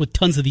he's golfed with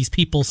tons of these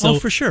people, so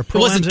for sure. It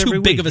wasn't too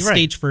big of a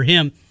stage for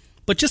him.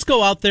 But just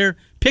go out there,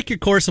 pick your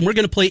course, and we're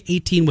going to play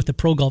 18 with the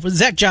pro golfer.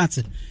 Zach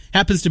Johnson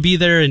happens to be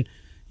there, and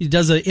he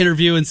does an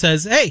interview and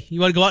says, hey,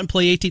 you want to go out and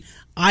play 18?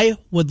 I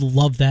would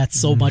love that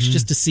so much,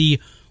 just to see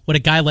what a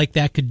guy like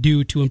that could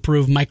do to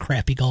improve my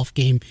crappy golf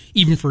game,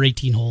 even for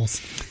 18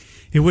 holes.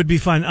 It would be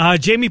fun.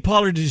 Jamie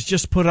Pollard has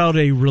just put out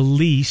a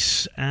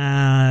release,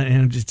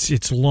 and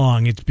it's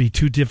long. It'd be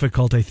too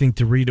difficult, I think,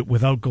 to read it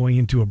without going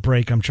into a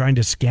break. I'm trying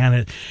to scan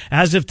it.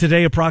 As of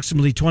today,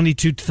 approximately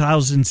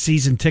 22,000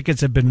 season tickets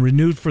have been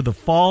renewed for the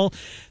fall.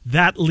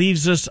 That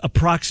leaves us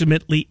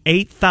approximately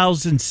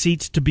 8,000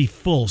 seats to be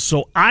full.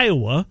 So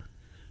Iowa,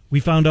 we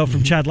found out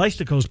from Chad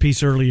Leistiko's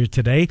piece earlier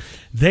today,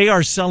 they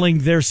are selling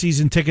their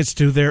season tickets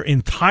to their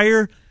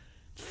entire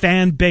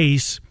fan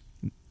base,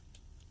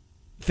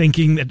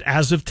 thinking that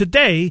as of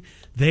today,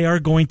 they are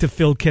going to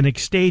fill Kinnick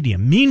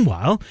Stadium.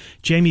 Meanwhile,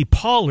 Jamie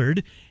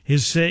Pollard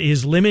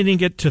is limiting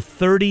it to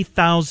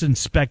 30,000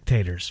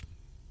 spectators.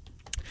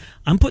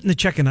 I'm putting the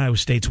check in Iowa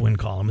State's win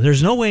column.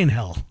 There's no way in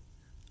hell.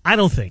 I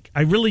don't think.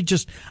 I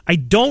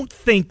don't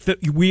think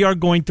that we are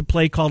going to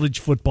play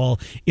college football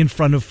in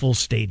front of full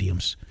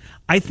stadiums.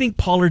 I think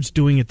Pollard's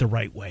doing it the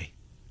right way.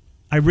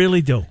 I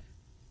really do.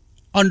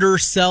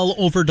 Undersell,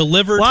 over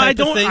deliver type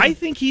of thing? I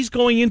think he's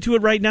going into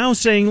it right now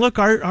saying, look,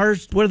 our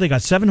what have they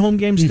got, 7 home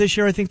games this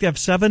year? I think they have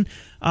 7.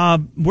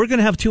 We're going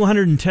to have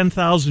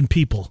 210,000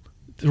 people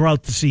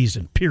throughout the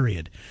season,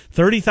 period.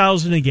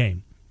 30,000 a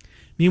game.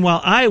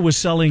 Meanwhile, Iowa's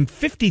selling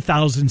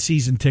 50,000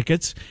 season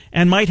tickets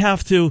and might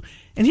have to,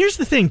 and here's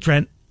the thing,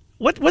 Trent,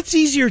 what's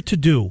easier to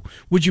do?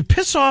 Would you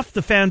piss off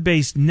the fan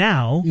base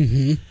now,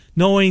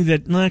 knowing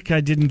that, look,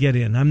 I didn't get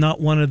in, I'm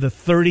not one of the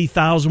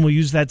 30,000, we'll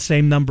use that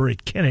same number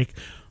at Kinnick.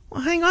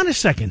 Well, hang on a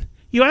second.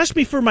 You asked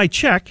me for my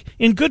check.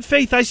 In good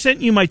faith, I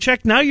sent you my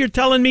check. Now you're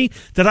telling me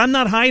that I'm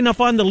not high enough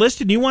on the list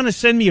and you want to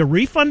send me a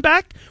refund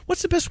back?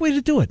 What's the best way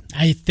to do it?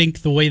 I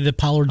think the way that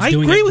Pollard's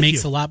doing it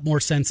makes a lot more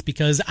sense,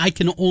 because I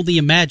can only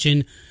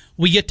imagine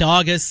we get to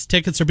August,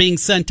 tickets are being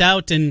sent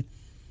out, and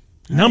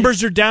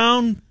numbers are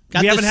down.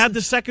 We haven't had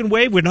the second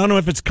wave. We don't know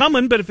if it's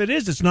coming, but if it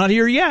is, it's not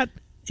here yet.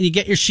 And you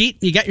get your sheet,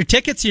 and you got your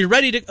tickets, and you're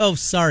ready to... Oh,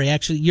 sorry,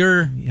 actually,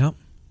 Yep.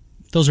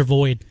 Those are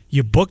void.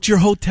 You booked your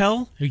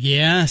hotel?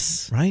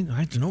 Yes. Right?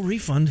 There's no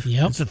refund.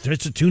 Yep.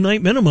 It's a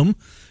 2-night minimum.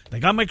 They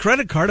got my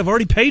credit card. I've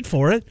already paid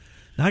for it.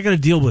 Now I got to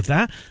deal with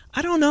that.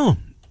 I don't know.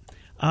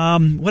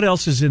 What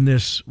else is in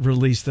this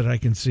release that I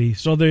can see?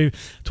 So the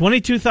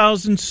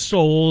 22,000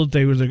 sold.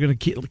 They're going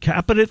to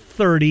cap it at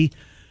 30.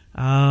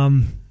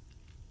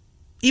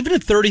 Even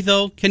at 30,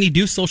 though, can you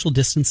do social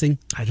distancing?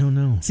 I don't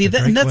know. See,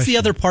 that's the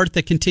other part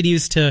that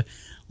continues to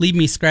leave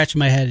me scratching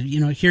my head.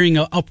 Hearing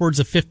upwards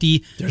of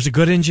 50. There's a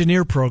good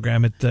engineer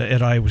program at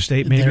Iowa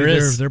State. Maybe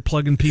they're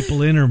plugging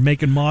people in or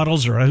making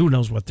models, or who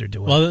knows what they're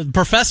doing. Well, the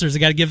professors have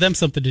got to give them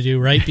something to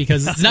do, right?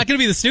 Because it's not going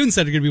to be the students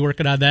that are going to be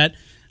working on that.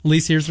 At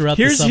least the summer.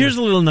 Here's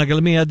a little nugget.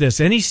 Let me add this.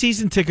 Any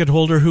season ticket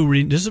holder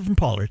this is from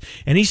Pollard.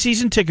 Any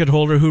season ticket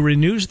holder who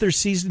renews their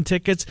season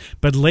tickets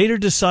but later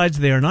decides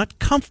they are not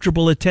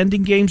comfortable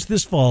attending games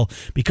this fall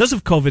because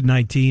of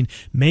COVID-19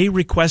 may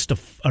request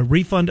a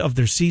refund of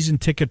their season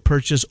ticket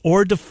purchase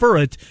or defer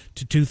it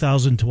to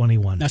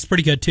 2021. That's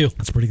pretty good, too.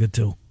 That's pretty good,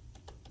 too.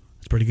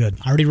 It's pretty good.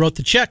 I already wrote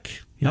the check.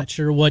 Yep. Not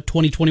sure what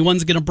 2021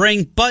 is going to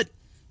bring, but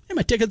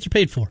my tickets are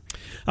paid for.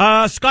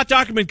 Scott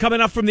Dochterman coming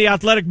up from the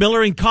Athletic,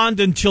 Miller and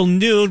Condon till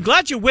noon.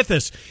 Glad you're with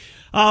us.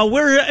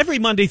 We're every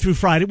Monday through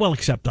Friday, well,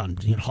 except on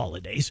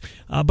holidays.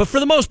 But for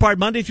the most part,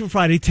 Monday through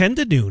Friday, 10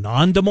 to noon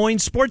on Des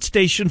Moines Sports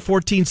Station,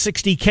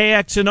 1460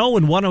 KXNO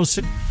and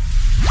 106.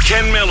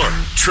 Ken Miller,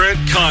 Trent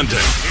Condon,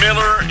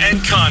 Miller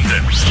and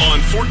Condon on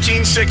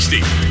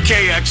 1460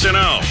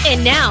 KXNO.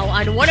 And now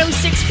on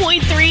 106.3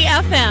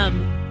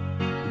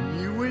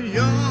 FM. You were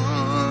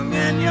young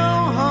and your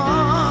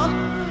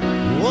heart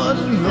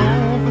was an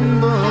open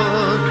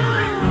book.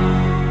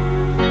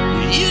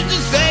 You used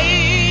to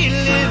say,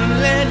 live and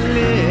let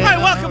live. All right,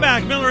 welcome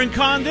back. Miller and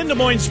Condon, Des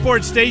Moines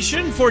Sports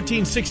Station,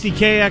 1460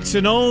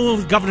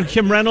 KXNO. Governor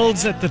Kim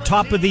Reynolds at the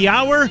top of the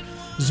hour.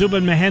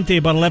 Zubin Mehenti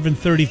about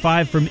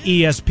 11:35 from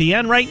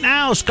ESPN. Right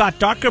now, Scott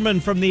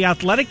Dochterman from The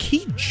Athletic.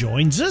 He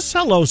joins us.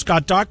 Hello,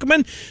 Scott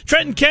Dochterman.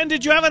 Trent and Ken,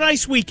 did you have a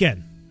nice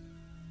weekend?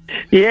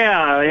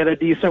 Yeah, I had a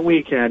decent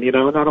weekend.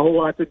 Not a whole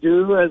lot to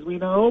do, as we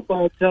know,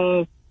 but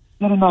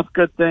not enough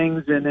good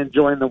things and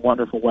enjoying the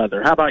wonderful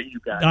weather. How about you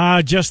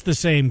guys? Just the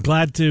same.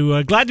 Glad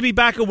to be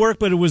back at work,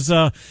 but it was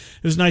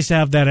nice to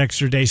have that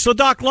extra day. So,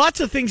 Doc, lots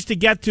of things to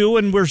get to,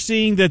 and we're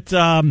seeing that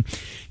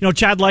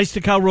Chad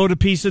Leistikow wrote a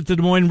piece at the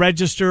Des Moines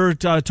Register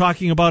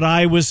talking about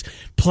Iowa's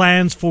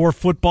plans for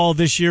football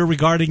this year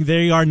regarding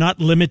they are not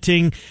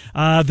limiting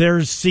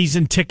their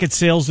season ticket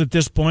sales at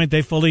this point.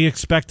 They fully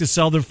expect to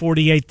sell their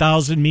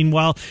 48,000.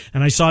 Meanwhile,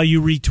 and I saw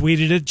you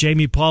retweeted it,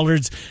 Jamie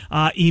Pollard's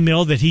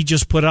email that he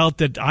just put out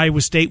that Iowa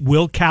State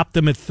will cap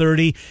them at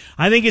 30.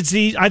 I think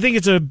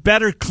it's a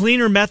better,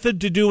 cleaner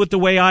method to do it the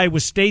way Iowa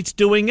State's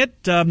doing it,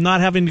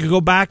 not having to go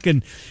back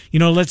and,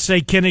 let's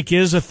say Kinnick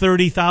is a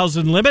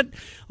 30,000 limit.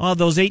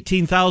 Those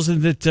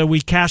 18,000 that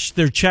we cashed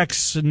their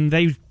checks and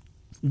they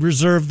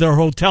reserved their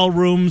hotel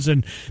rooms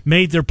and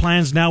made their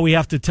plans. Now we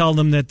have to tell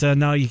them that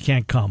now you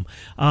can't come.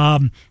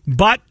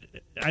 But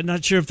I'm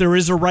not sure if there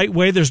is a right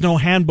way. There's no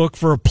handbook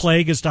for a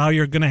plague as to how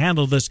you're going to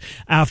handle this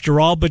after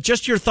all. But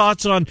just your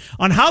thoughts on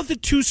how the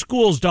two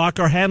schools, Doc,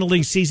 are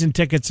handling season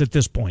tickets at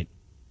this point.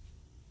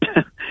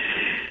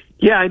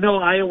 Yeah, I know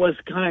Iowa's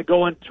kind of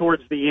going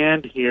towards the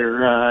end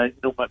here.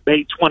 But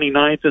May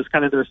 29th is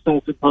kind of their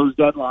self-imposed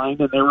deadline,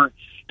 and they were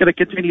going to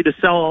continue to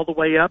sell all the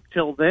way up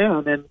till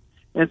then.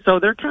 And so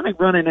they're kind of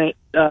running it,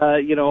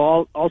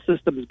 all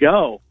systems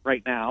go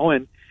right now.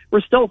 And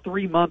we're still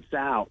 3 months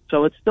out.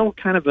 So it's still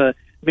kind of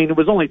it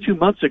was only 2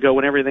 months ago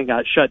when everything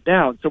got shut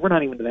down. So we're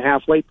not even to the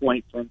halfway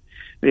point from,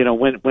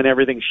 when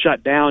everything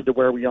shut down to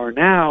where we are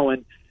now.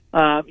 And,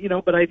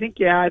 but I think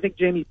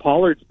Jamie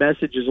Pollard's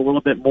message is a little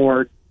bit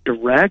more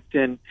direct,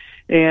 and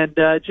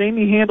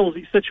Jamie handles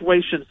these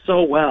situations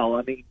so well.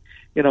 I mean,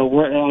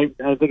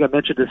 I think I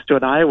mentioned this to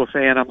an Iowa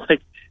fan. I'm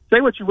like, say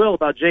what you will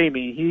about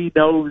Jamie, he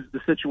knows the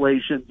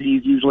situations.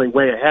 He's usually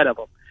way ahead of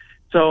them.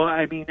 So,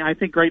 I mean, I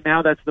think right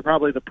now that's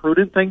probably the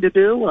prudent thing to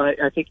do.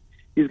 I think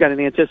he's got an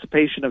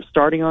anticipation of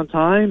starting on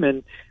time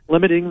and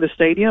limiting the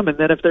stadium, and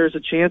then if there's a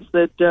chance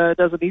that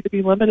doesn't need to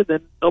be limited,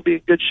 then they'll be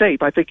in good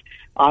shape. I think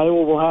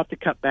Iowa will have to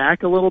cut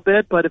back a little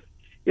bit, but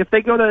if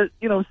they go to,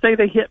 say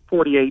they hit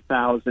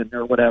 48,000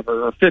 or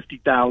whatever, or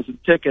 50,000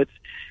 tickets,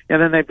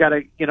 and then they've got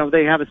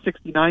they have a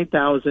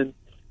 69,000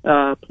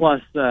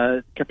 plus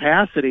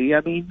capacity,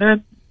 I mean,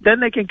 then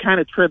they can kind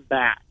of trim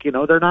back.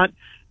 They're not,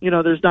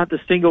 there's not the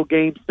single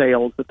game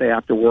sales that they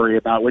have to worry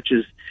about, which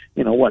is,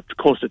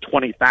 close to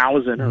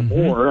 20,000 or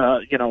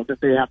more, that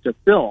they have to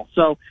fill.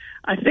 So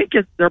I think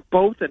they're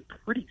both in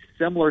pretty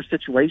similar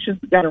situations.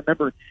 You got to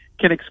remember,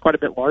 Kinnick's quite a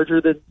bit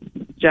larger than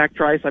Jack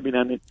Trice. I mean,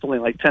 it's only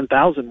like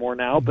 10,000 more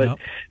now, but Yep.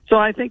 So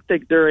I think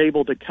that they're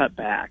able to cut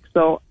back.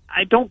 So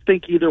I don't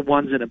think either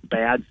one's in a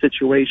bad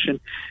situation.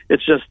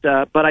 It's just,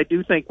 but I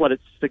do think what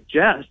it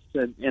suggests,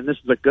 and this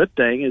is a good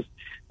thing, is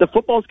the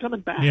football's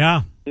coming back.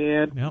 Yeah.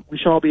 And Yep. we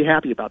should all be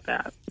happy about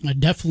that. I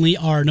definitely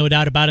are, no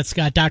doubt about it.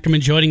 Scott Docterman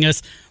joining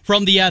us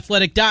from The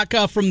Athletic. Doc,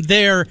 from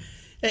there,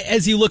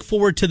 as you look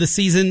forward to the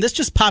season, this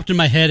just popped in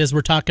my head as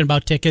we're talking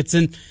about tickets,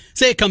 and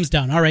say it comes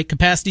down. All right,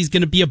 capacity is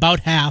going to be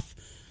about half.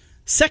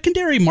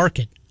 Secondary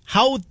market,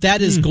 how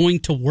that is going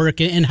to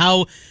work and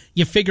how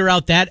you figure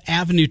out that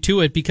avenue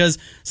to it, because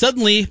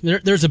suddenly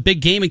there's a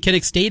big game in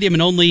Kinnick Stadium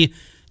and only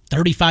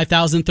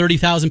 35,000,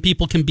 30,000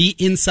 people can be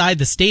inside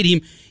the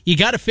stadium. You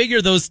got to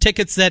figure those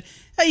tickets that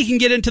you can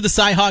get into the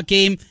Cyhawk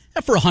game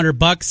for $100,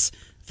 $300,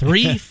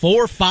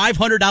 $400,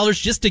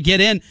 $500 just to get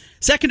in.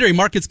 Secondary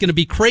market's going to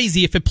be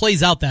crazy if it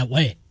plays out that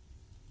way.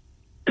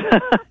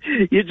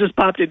 You just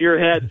popped in your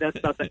head. That's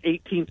about the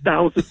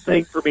 18,000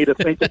 thing for me to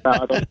think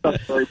about on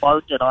secondary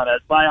market on a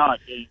Cyhawk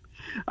game.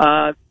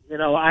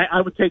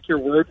 I would take your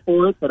word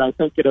for it, but I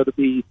think it'll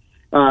be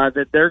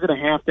that they're going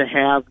to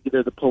have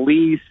either the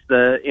police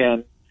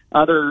and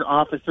other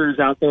officers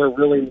out there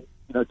really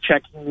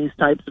checking these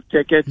types of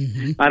tickets.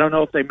 I don't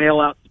know if they mail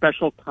out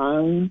special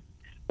time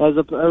as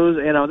opposed,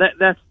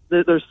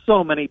 there's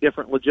so many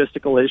different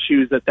logistical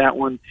issues that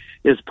one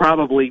is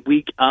probably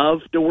week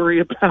of to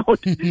worry about,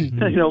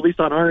 at least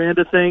on our end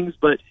of things.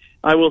 But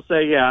I will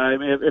say, yeah, I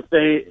mean, if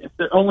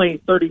there only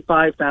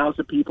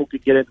 35,000 people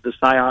could get into the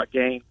Cyhawk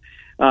game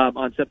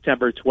on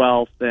September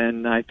 12th,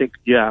 then I think,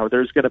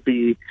 there's going to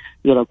be,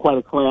 quite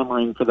a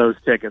clamoring for those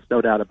tickets,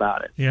 no doubt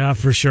about it. Yeah,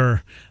 for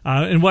sure.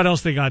 And what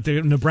else they got?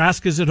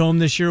 Nebraska's at home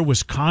this year.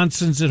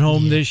 Wisconsin's at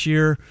home this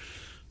year.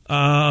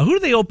 Who do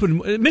they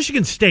open?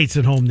 Michigan State's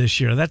at home this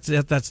year. That's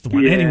the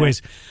one. Yeah.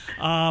 Anyways,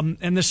 and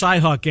the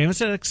Cyhawk game. It's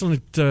an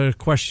excellent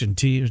question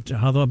to you,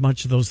 how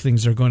much of those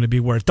things are going to be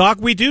worth. Doc,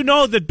 we do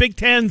know that Big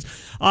Ten's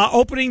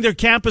opening their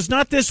campus,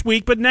 not this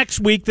week, but next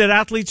week, that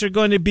athletes are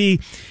going to be,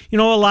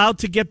 allowed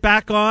to get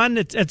back on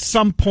at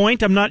some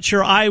point. I'm not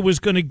sure Iowa's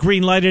going to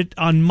greenlight it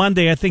on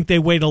Monday. I think they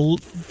wait a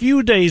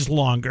few days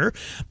longer.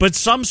 But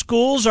some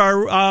schools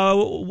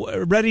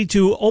are ready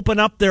to open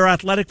up their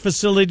athletic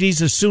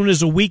facilities as soon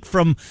as a week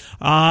from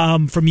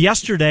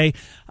yesterday.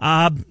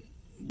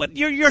 But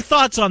your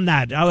thoughts on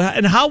that,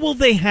 and how will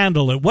they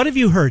handle it? What have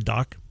you heard,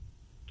 Doc?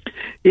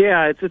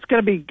 Yeah, it's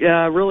going to be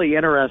really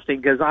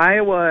interesting because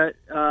Iowa,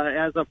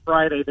 as of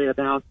Friday, they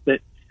announced that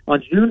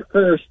on June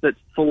 1st that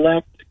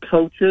select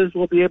coaches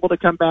will be able to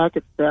come back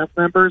as staff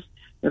members,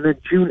 and then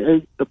June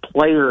 8th the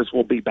players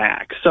will be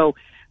back. So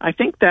I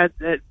think that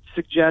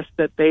suggests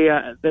that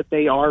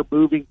they are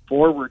moving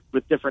forward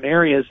with different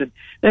areas, and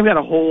they've got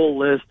a whole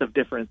list of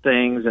different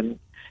things and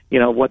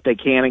what they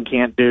can and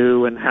can't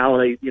do, and how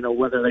they,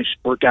 whether they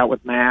should work out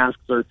with masks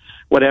or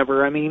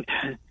whatever. I mean,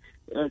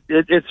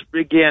 it's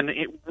again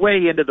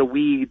way into the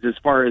weeds as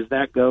far as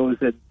that goes,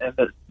 and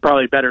it's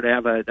probably better to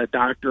have a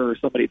doctor or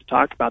somebody to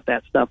talk about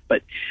that stuff.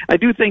 But I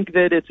do think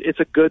that it's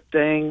a good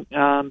thing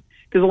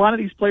because a lot of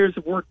these players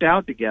have worked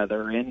out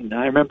together. And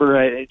I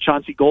remember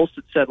Chauncey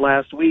Golston said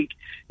last week,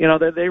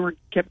 that they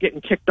kept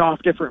getting kicked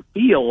off different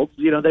fields.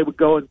 They would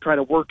go and try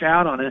to work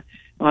out on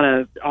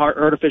a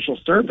artificial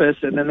surface,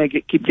 and then they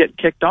keep getting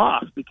kicked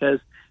off because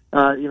they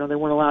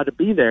weren't allowed to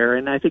be there.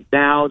 And I think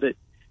now that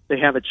they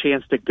have a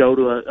chance to go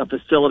to a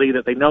facility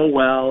that they know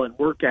well and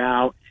work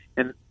out,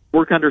 and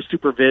work under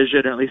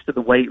supervision, or at least in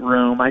the weight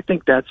room. I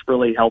think that's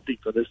really healthy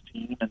for this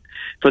team and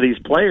for these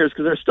players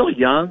because they're still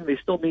young. They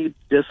still need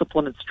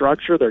discipline and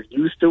structure. They're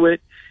used to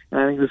it, and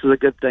I think this is a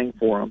good thing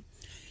for them.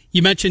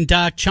 You mentioned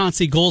Doc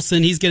Chauncey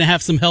Golson. He's going to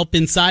have some help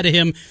inside of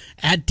him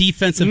at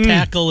defensive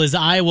tackle as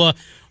Iowa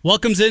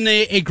welcomes in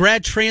a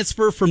grad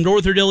transfer from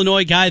Northern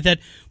Illinois, guy that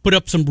put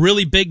up some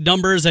really big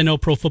numbers. I know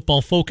Pro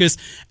Football Focus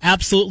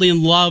absolutely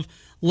in love.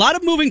 A lot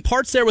of moving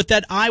parts there with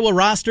that Iowa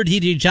roster.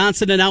 DJ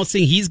Johnson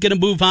announcing he's going to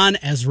move on,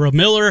 Ezra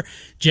Miller,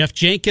 Jeff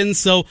Jenkins.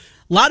 So a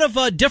lot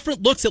of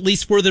different looks, at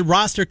least, for the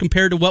roster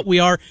compared to what we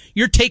are.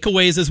 Your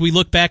takeaways as we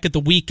look back at the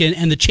weekend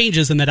and the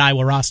changes in that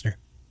Iowa roster.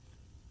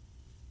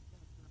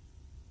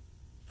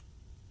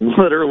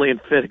 Literally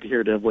and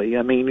figuratively.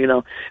 I mean,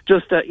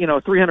 just a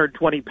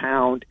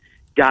 320-pound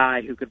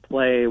guy who could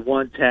play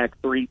 1 tech,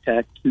 3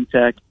 tech, 2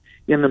 tech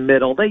in the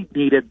middle. They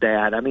needed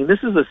that. I mean, this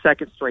is the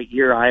second straight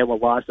year Iowa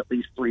lost at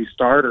least 3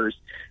 starters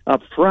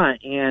up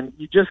front, and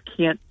you just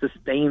can't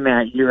sustain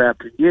that year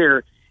after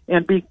year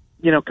and be,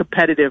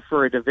 competitive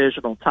for a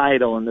divisional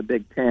title in the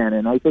Big Ten.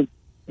 And I think,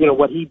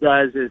 what he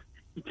does is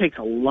he takes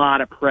a lot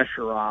of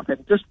pressure off,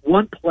 and just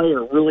one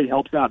player really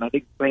helps out. And I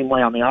think the same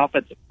way on the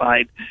offensive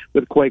side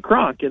with Coy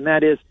Cronk, and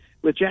that is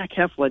with Jack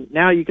Heflin.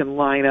 Now you can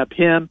line up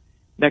him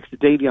next to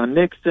Davion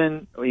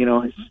Nixon,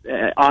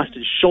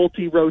 Austin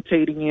Schulte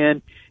rotating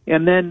in,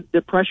 and then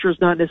the pressure is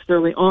not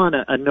necessarily on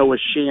a Noah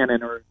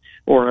Shannon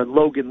or a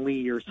Logan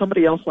Lee or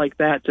somebody else like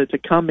that to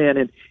come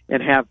in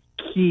and have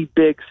key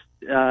big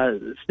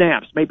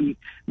snaps. Maybe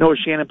Noah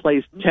Shannon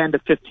plays 10 to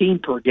 15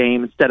 per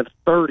game instead of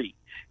 30.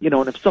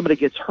 And if somebody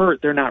gets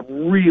hurt, they're not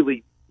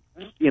really,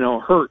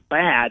 hurt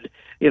bad,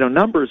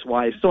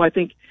 numbers-wise. So I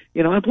think,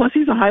 and plus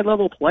he's a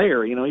high-level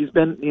player. He's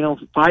been,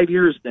 5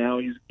 years now.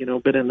 He's,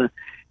 been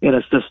in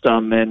a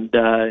system. And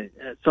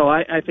so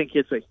I think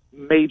it's a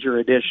major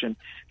addition.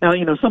 Now,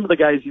 some of the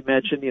guys you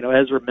mentioned,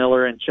 Ezra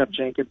Miller and Jeff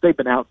Jenkins, they've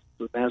been out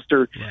the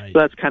semester. Right. So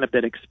that's kind of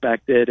been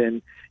expected.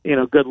 And,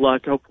 good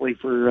luck, hopefully,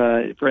 for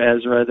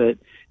Ezra that,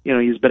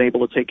 he's been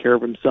able to take care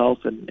of himself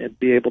and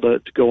be able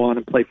to go on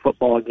and play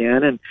football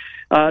again. And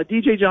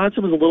DJ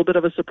Johnson was a little bit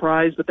of a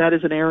surprise, but that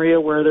is an area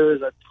where there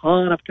is a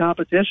ton of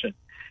competition.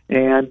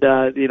 And,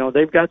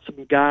 they've got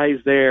some guys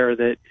there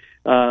that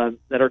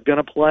are going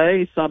to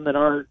play, some that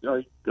are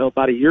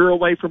about a year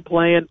away from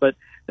playing, but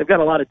they've got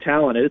a lot of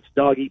talent. It's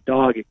dog eat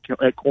dog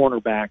at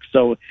cornerback.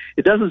 So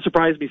it doesn't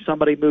surprise me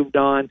somebody moved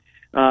on.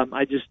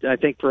 I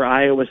think for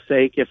Iowa's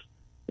sake, if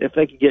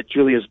they could get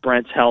Julius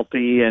Brents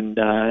healthy, and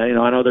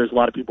I know there's a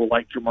lot of people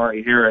like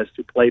Jamari Harris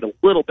who played a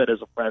little bit as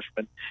a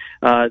freshman.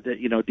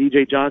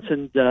 DJ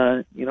Johnson,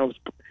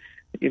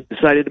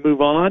 decided to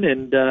move on,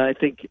 and I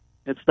think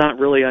it's not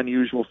really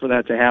unusual for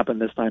that to happen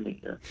this time of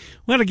year.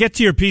 We're going to get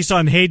to your piece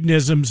on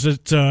Haydenisms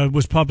that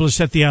was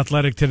published at The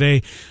Athletic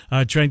today.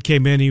 Trent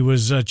came in. He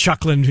was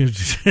chuckling,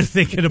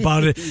 thinking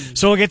about it.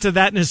 So we'll get to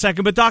that in a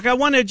second. But, Doc, I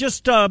want to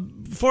just,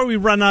 before we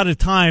run out of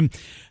time,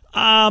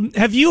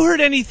 have you heard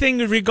anything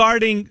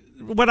regarding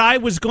what I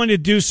was going to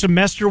do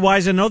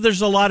semester-wise? I know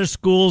there's a lot of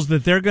schools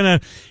that they're going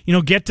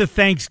to, get to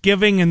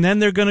Thanksgiving, and then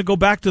they're going to go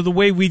back to the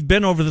way we've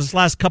been over this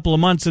last couple of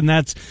months, and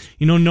that's,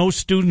 no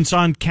students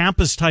on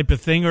campus type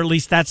of thing, or at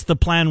least that's the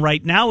plan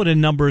right now at a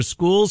number of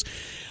schools.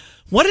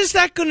 What is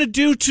that going to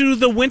do to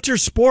the winter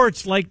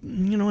sports? Like, I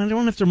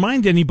don't have to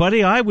remind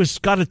anybody, Iowa's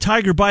got a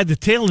tiger by the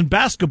tail in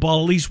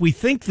basketball, at least we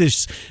think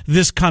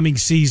this coming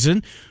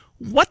season.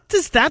 What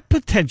does that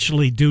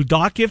potentially do,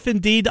 Doc, if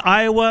indeed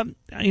Iowa,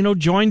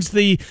 joins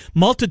the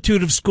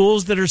multitude of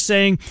schools that are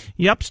saying,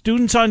 yep,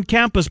 students on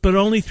campus, but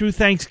only through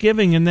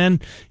Thanksgiving, and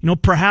then,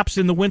 perhaps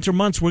in the winter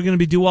months we're going to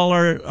be do all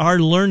our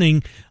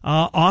learning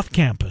off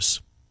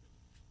campus?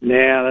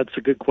 Yeah, that's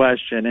a good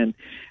question. And,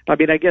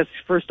 I guess,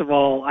 first of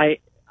all,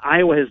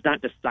 Iowa has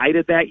not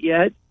decided that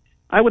yet.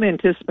 I would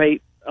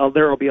anticipate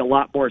there will be a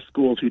lot more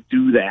schools who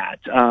do that.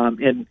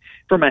 And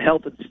from a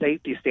health and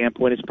safety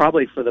standpoint, it's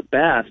probably for the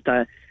best.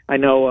 I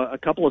know a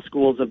couple of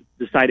schools have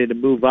decided to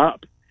move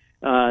up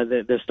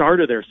the start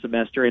of their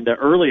semester into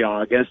early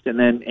August and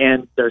then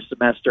end their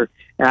semester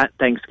at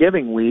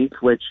Thanksgiving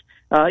week, which,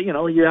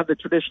 you have the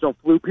traditional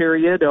flu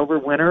period over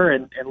winter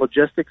and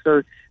logistics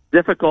are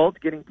difficult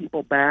getting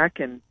people back.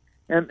 And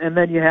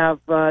then you have,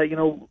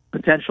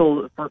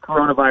 potential for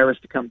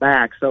coronavirus to come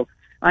back. So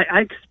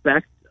I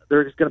expect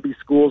there's going to be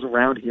schools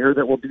around here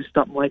that will do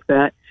something like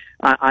that.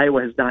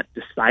 Iowa has not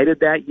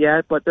decided that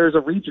yet, but there's a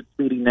regents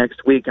meeting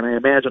next week, and I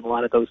imagine a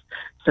lot of those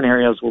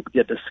scenarios will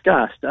get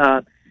discussed.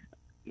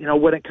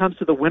 When it comes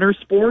to the winter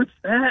sports,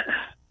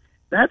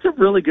 that's a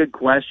really good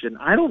question.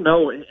 I don't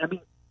know.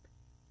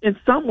 In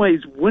some ways,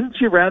 wouldn't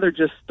you rather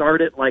just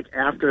start it like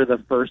after the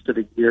first of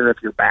the year if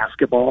you're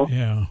basketball?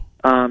 Yeah.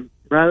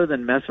 Rather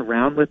than mess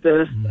around with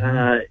this,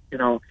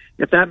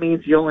 if that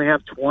means you only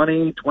have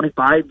 20,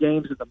 25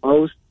 games at the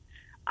most,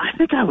 I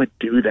think I would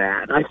do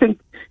that. I think,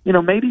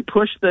 maybe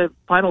push the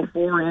Final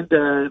Four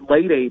into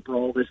late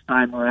April this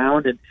time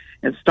around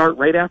and start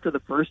right after the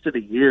first of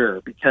the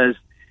year because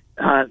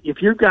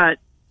if you've got,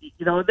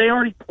 they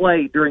already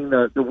play during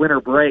the winter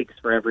breaks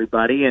for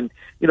everybody and,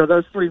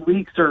 those 3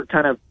 weeks are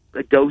kind of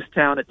a ghost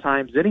town at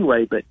times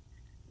anyway. But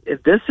in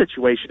this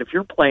situation, if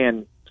you're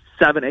playing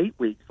 7-8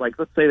 weeks, like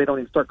let's say they don't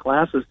even start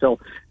classes till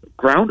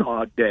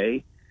Groundhog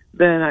Day,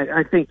 then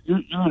I think you're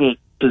in a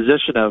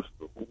position of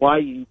why are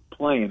you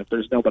playing if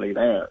there's nobody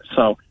there?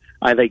 So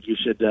I think you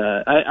should.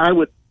 I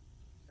would.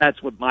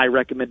 That's what my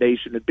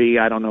recommendation would be.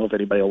 I don't know if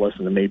anybody will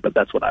listen to me, but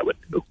that's what I would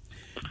do.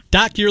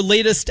 Doc, your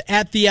latest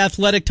at The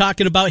Athletic,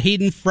 talking about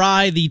Hayden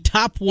Fry, the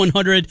top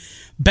 100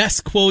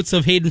 best quotes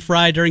of Hayden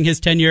Fry during his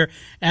tenure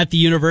at the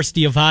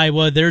University of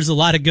Iowa. There's a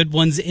lot of good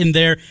ones in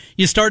there.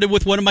 You started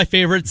with one of my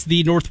favorites,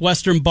 the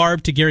Northwestern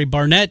Barb to Gary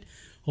Barnett.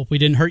 Hope we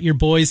didn't hurt your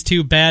boys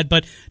too bad.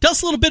 But tell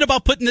us a little bit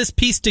about putting this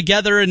piece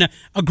together and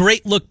a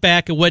great look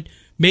back at what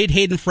made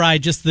Hayden Fry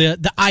just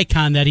the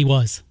icon that he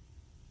was.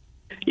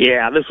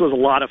 Yeah, this was a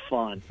lot of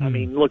fun. I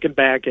mean, looking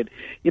back at,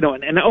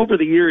 and over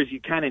the years,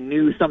 you kind of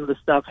knew some of the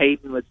stuff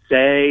Hayden would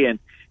say, and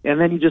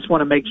then you just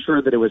want to make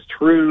sure that it was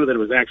true, that it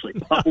was actually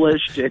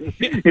published, and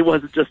it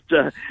wasn't just,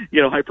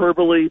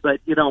 hyperbole. But,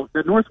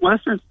 the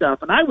Northwestern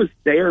stuff, and I was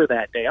there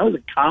that day. I was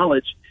in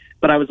college,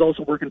 but I was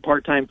also working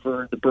part-time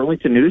for the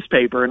Burlington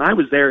newspaper, and I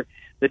was there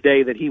the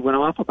day that he went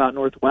off about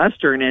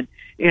Northwestern, and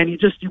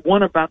you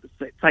wonder about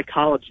the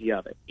psychology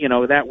of it.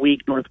 That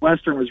week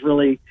Northwestern was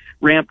really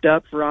ramped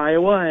up for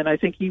Iowa, and I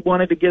think he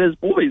wanted to get his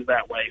boys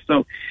that way.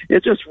 So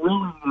it just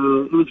really,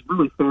 it was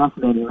really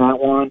fascinating, that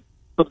one.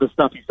 Some of the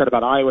stuff he said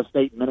about Iowa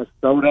State and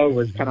Minnesota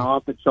was kind of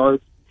off the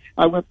charts.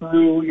 I went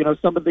through,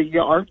 some of the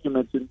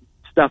arguments and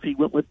stuff he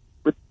went with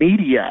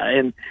media,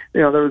 and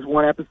there was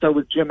one episode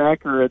with Jim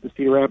Ecker at the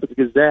Cedar Rapids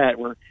Gazette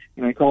where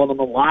he called him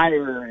a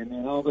liar and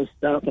all this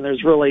stuff, and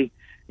there's really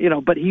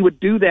but he would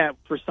do that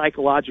for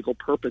psychological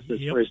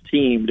purposes for his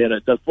team to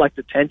deflect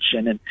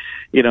attention, and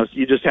so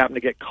you just happen to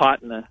get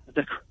caught in the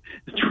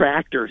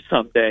tractor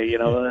someday,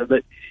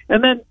 but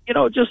and then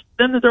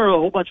then there are a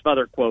whole bunch of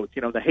other quotes,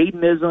 the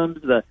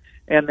Haydenisms,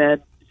 and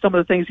then some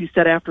of the things he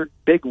said after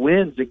big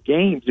wins in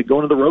games and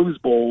going to the Rose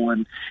Bowl,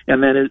 and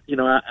then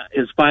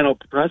his final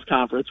press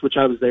conference, which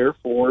I was there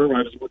for.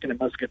 I was working at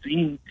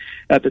Muscatine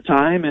at the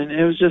time, and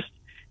it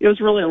was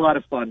really a lot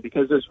of fun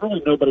because there's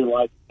really nobody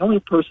like. The only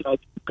person I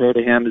can compare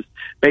to him is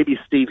maybe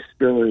Steve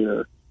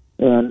Spurrier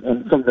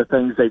and some of the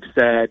things they've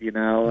said,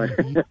 over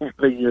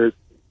the years.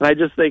 And I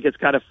just think it's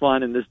kind of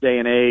fun in this day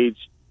and age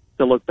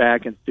to look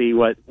back and see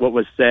what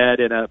was said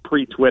in a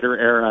pre-Twitter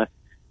era,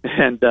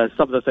 and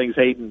some of the things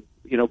Hayden,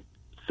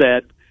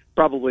 said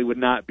probably would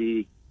not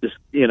be just,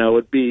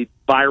 would be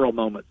viral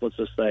moments, let's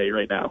just say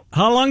right now.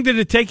 How long did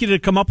it take you to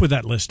come up with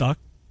that list, Doc?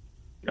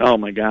 Oh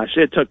my gosh,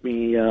 it took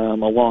me a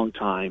long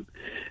time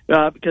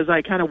because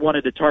I kind of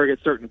wanted to target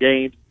certain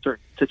games,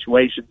 certain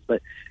situations,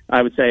 but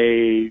I would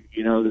say,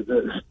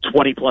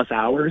 20 plus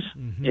hours,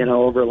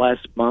 over the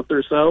last month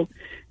or so.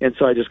 And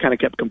so I just kind of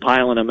kept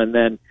compiling them, and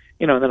then,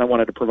 and then I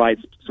wanted to provide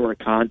some sort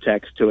of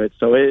context to it.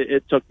 So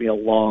it took me a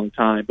long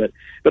time, but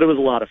it was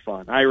a lot of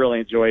fun. I really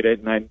enjoyed it,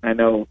 and I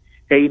know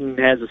Hayden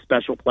has a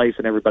special place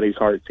in everybody's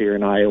hearts here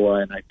in Iowa,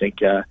 and I think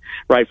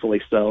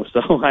rightfully so.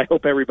 So I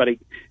hope everybody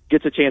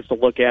gets a chance to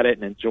look at it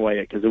and enjoy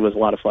it because it was a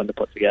lot of fun to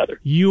put together.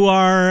 You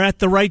are at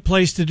the right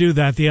place to do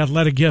that. The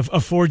Athletic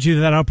affords you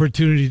that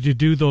opportunity to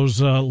do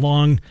those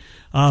long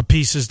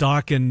pieces,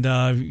 Doc, and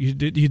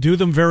you do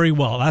them very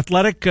well.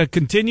 Athletic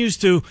continues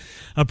to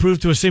prove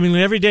to us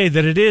seemingly every day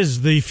that it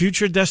is the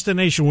future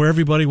destination where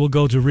everybody will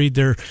go to read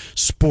their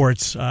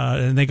sports,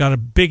 and they got a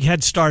big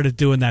head start at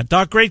doing that.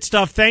 Doc, great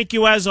stuff. Thank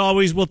you as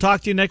always. We'll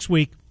talk to you next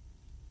week.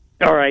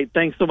 All right.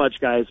 Thanks so much,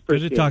 guys.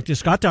 Good to talk to you.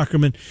 Scott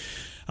Dockerman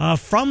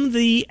from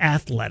The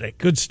Athletic.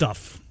 Good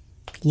stuff.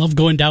 Love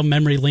going down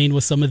memory lane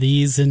with some of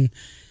these and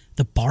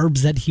the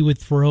barbs that he would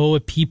throw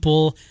at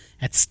people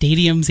at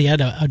stadiums. He had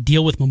a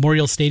deal with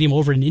Memorial Stadium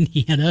over in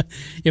Indiana.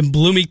 In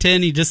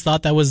Bloomington, he just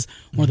thought that was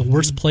one of the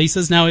worst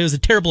places. Now, it was a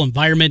terrible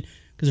environment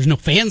because there's no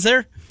fans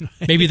there.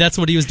 Maybe that's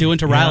what he was doing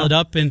to rile it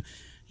up. And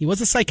he was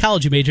a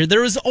psychology major.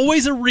 There was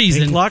always a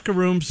reason. Big locker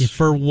rooms.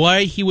 For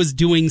why he was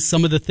doing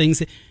some of the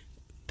things.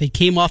 They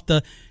came off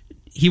Doc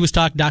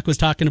was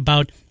talking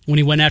about when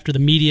he went after the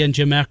media and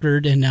Jim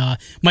Eckert and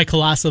Mike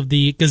Colasa of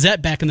the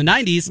Gazette back in the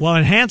 90s. Well,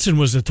 and Hansen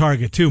was a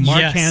target, too.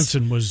 Mark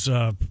Hansen was...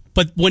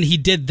 But when he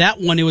did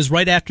that one, it was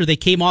right after they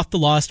came off the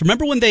loss.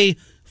 Remember when they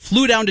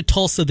flew down to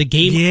Tulsa the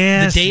day of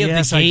the game?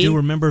 Yes, I do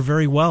remember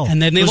very well.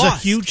 And then they lost. It was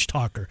a huge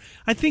talker.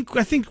 I think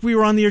we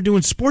were on the air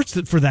doing sports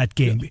for that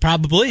game.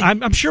 Probably.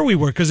 I'm sure we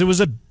were because it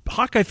was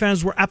Hawkeye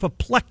fans were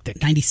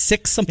apoplectic.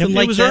 96, something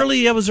like that.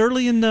 It was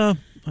early in the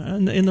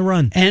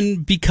run.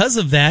 And because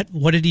of that,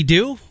 what did he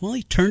do? Well,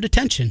 he turned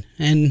attention.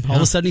 And all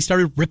of a sudden he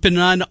started ripping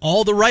on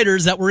all the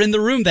writers that were in the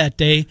room that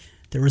day.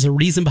 There was a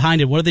reason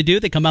behind it. What do?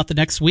 They come out the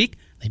next week.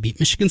 They beat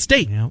Michigan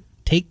State. Yep.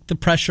 Take the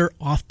pressure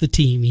off the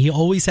team. He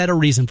always had a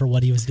reason for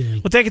what he was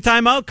doing. We'll take a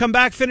time out, come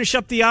back, finish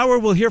up the hour.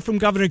 We'll hear from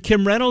Governor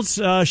Kim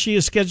Reynolds. She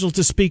is scheduled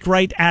to speak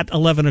right at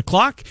 11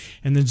 o'clock.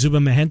 And then Zuba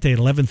Mahente at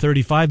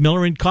 11:35.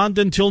 Miller and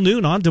Condon till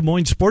noon on Des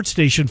Moines Sports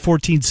Station,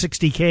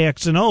 1460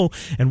 KXNO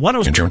and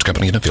 106. Insurance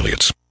Company and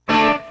Affiliates.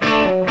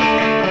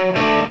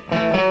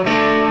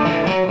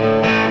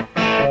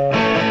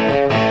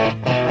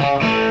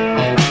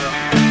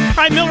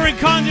 Miller and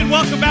Condon,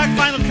 welcome back.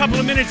 Final couple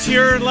of minutes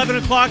here. 11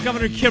 o'clock,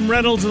 Governor Kim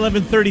Reynolds,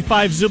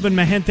 11:35, Zubin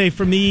Mehenti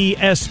from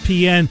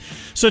ESPN.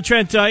 So,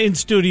 Trent, in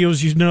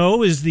studios, you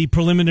know, is the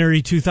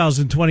preliminary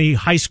 2020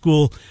 high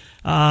school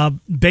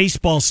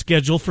baseball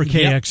schedule for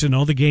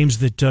KXNO, the games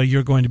that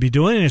you're going to be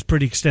doing. And it's a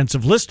pretty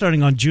extensive list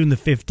starting on June the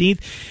 15th.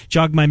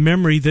 Jog my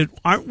memory that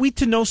aren't we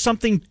to know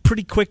something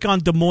pretty quick on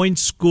Des Moines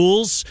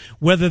schools,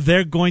 whether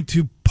they're going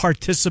to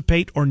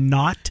participate or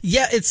not?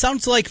 Yeah, it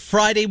sounds like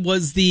Friday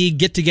was the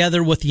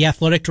get-together with the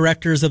athletic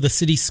directors of the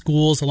city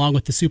schools, along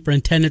with the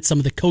superintendent, some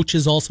of the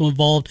coaches also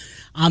involved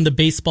on the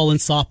baseball and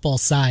softball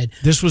side.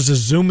 This was a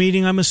Zoom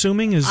meeting, I'm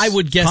assuming? I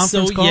would guess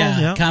so, call?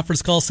 Yeah,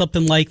 conference call,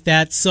 something like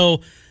that.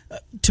 So,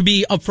 to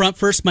be upfront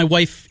first, my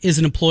wife is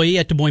an employee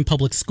at Des Moines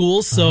Public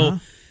Schools, so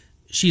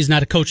she's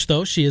not a coach,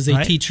 though. She is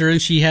a teacher,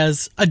 and she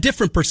has a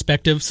different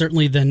perspective,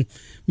 certainly, than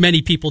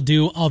many people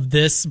do of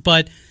this,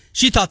 but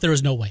she thought there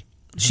was no way.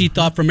 She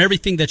thought from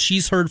everything that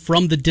she's heard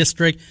from the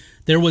district,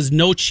 there was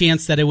no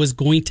chance that it was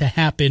going to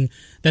happen,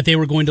 that they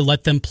were going to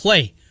let them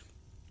play.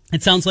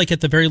 It sounds like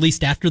at the very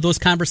least after those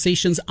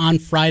conversations on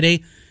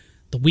Friday,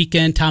 the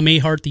weekend, Tom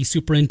Ahart, the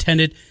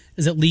superintendent,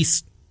 is at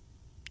least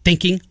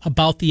thinking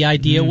about the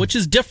idea, which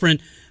is different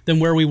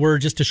than where we were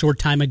just a short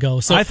time ago.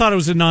 So I thought it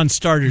was a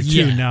non-starter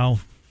too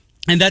now.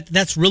 And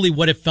that's really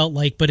what it felt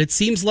like. But it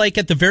seems like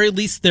at the very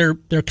least they're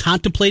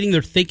contemplating,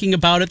 they're thinking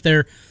about it,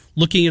 they're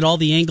looking at all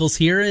the angles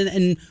here,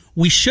 and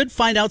we should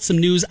find out some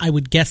news, I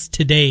would guess,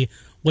 today,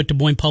 what Des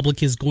Moines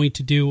Public is going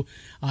to do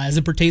as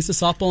it pertains to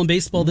softball and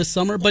baseball this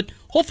summer. But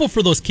hopeful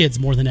for those kids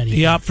more than anything.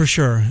 Yeah, for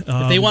sure.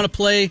 If they want to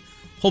play,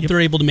 hope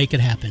they're able to make it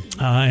happen.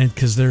 And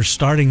because they're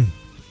starting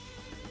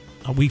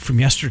a week from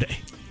yesterday.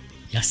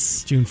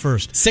 Yes. June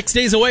 1st. 6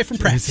 days away from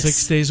practice.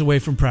 6 days away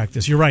from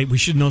practice. You're right. We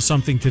should know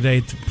something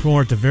today,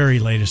 more at the very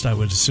latest, I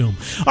would assume.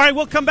 All right,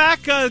 we'll come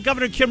back.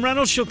 Governor Kim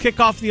Reynolds, she'll kick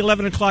off the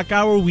 11 o'clock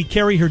hour. We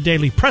carry her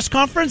daily press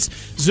conference.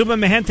 Zubin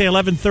Mehenti,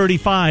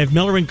 11:35.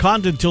 Miller and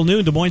Condon till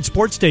noon, Des Moines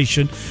Sports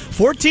Station,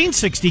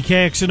 1460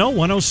 KXNO,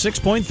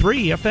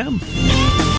 106.3 FM.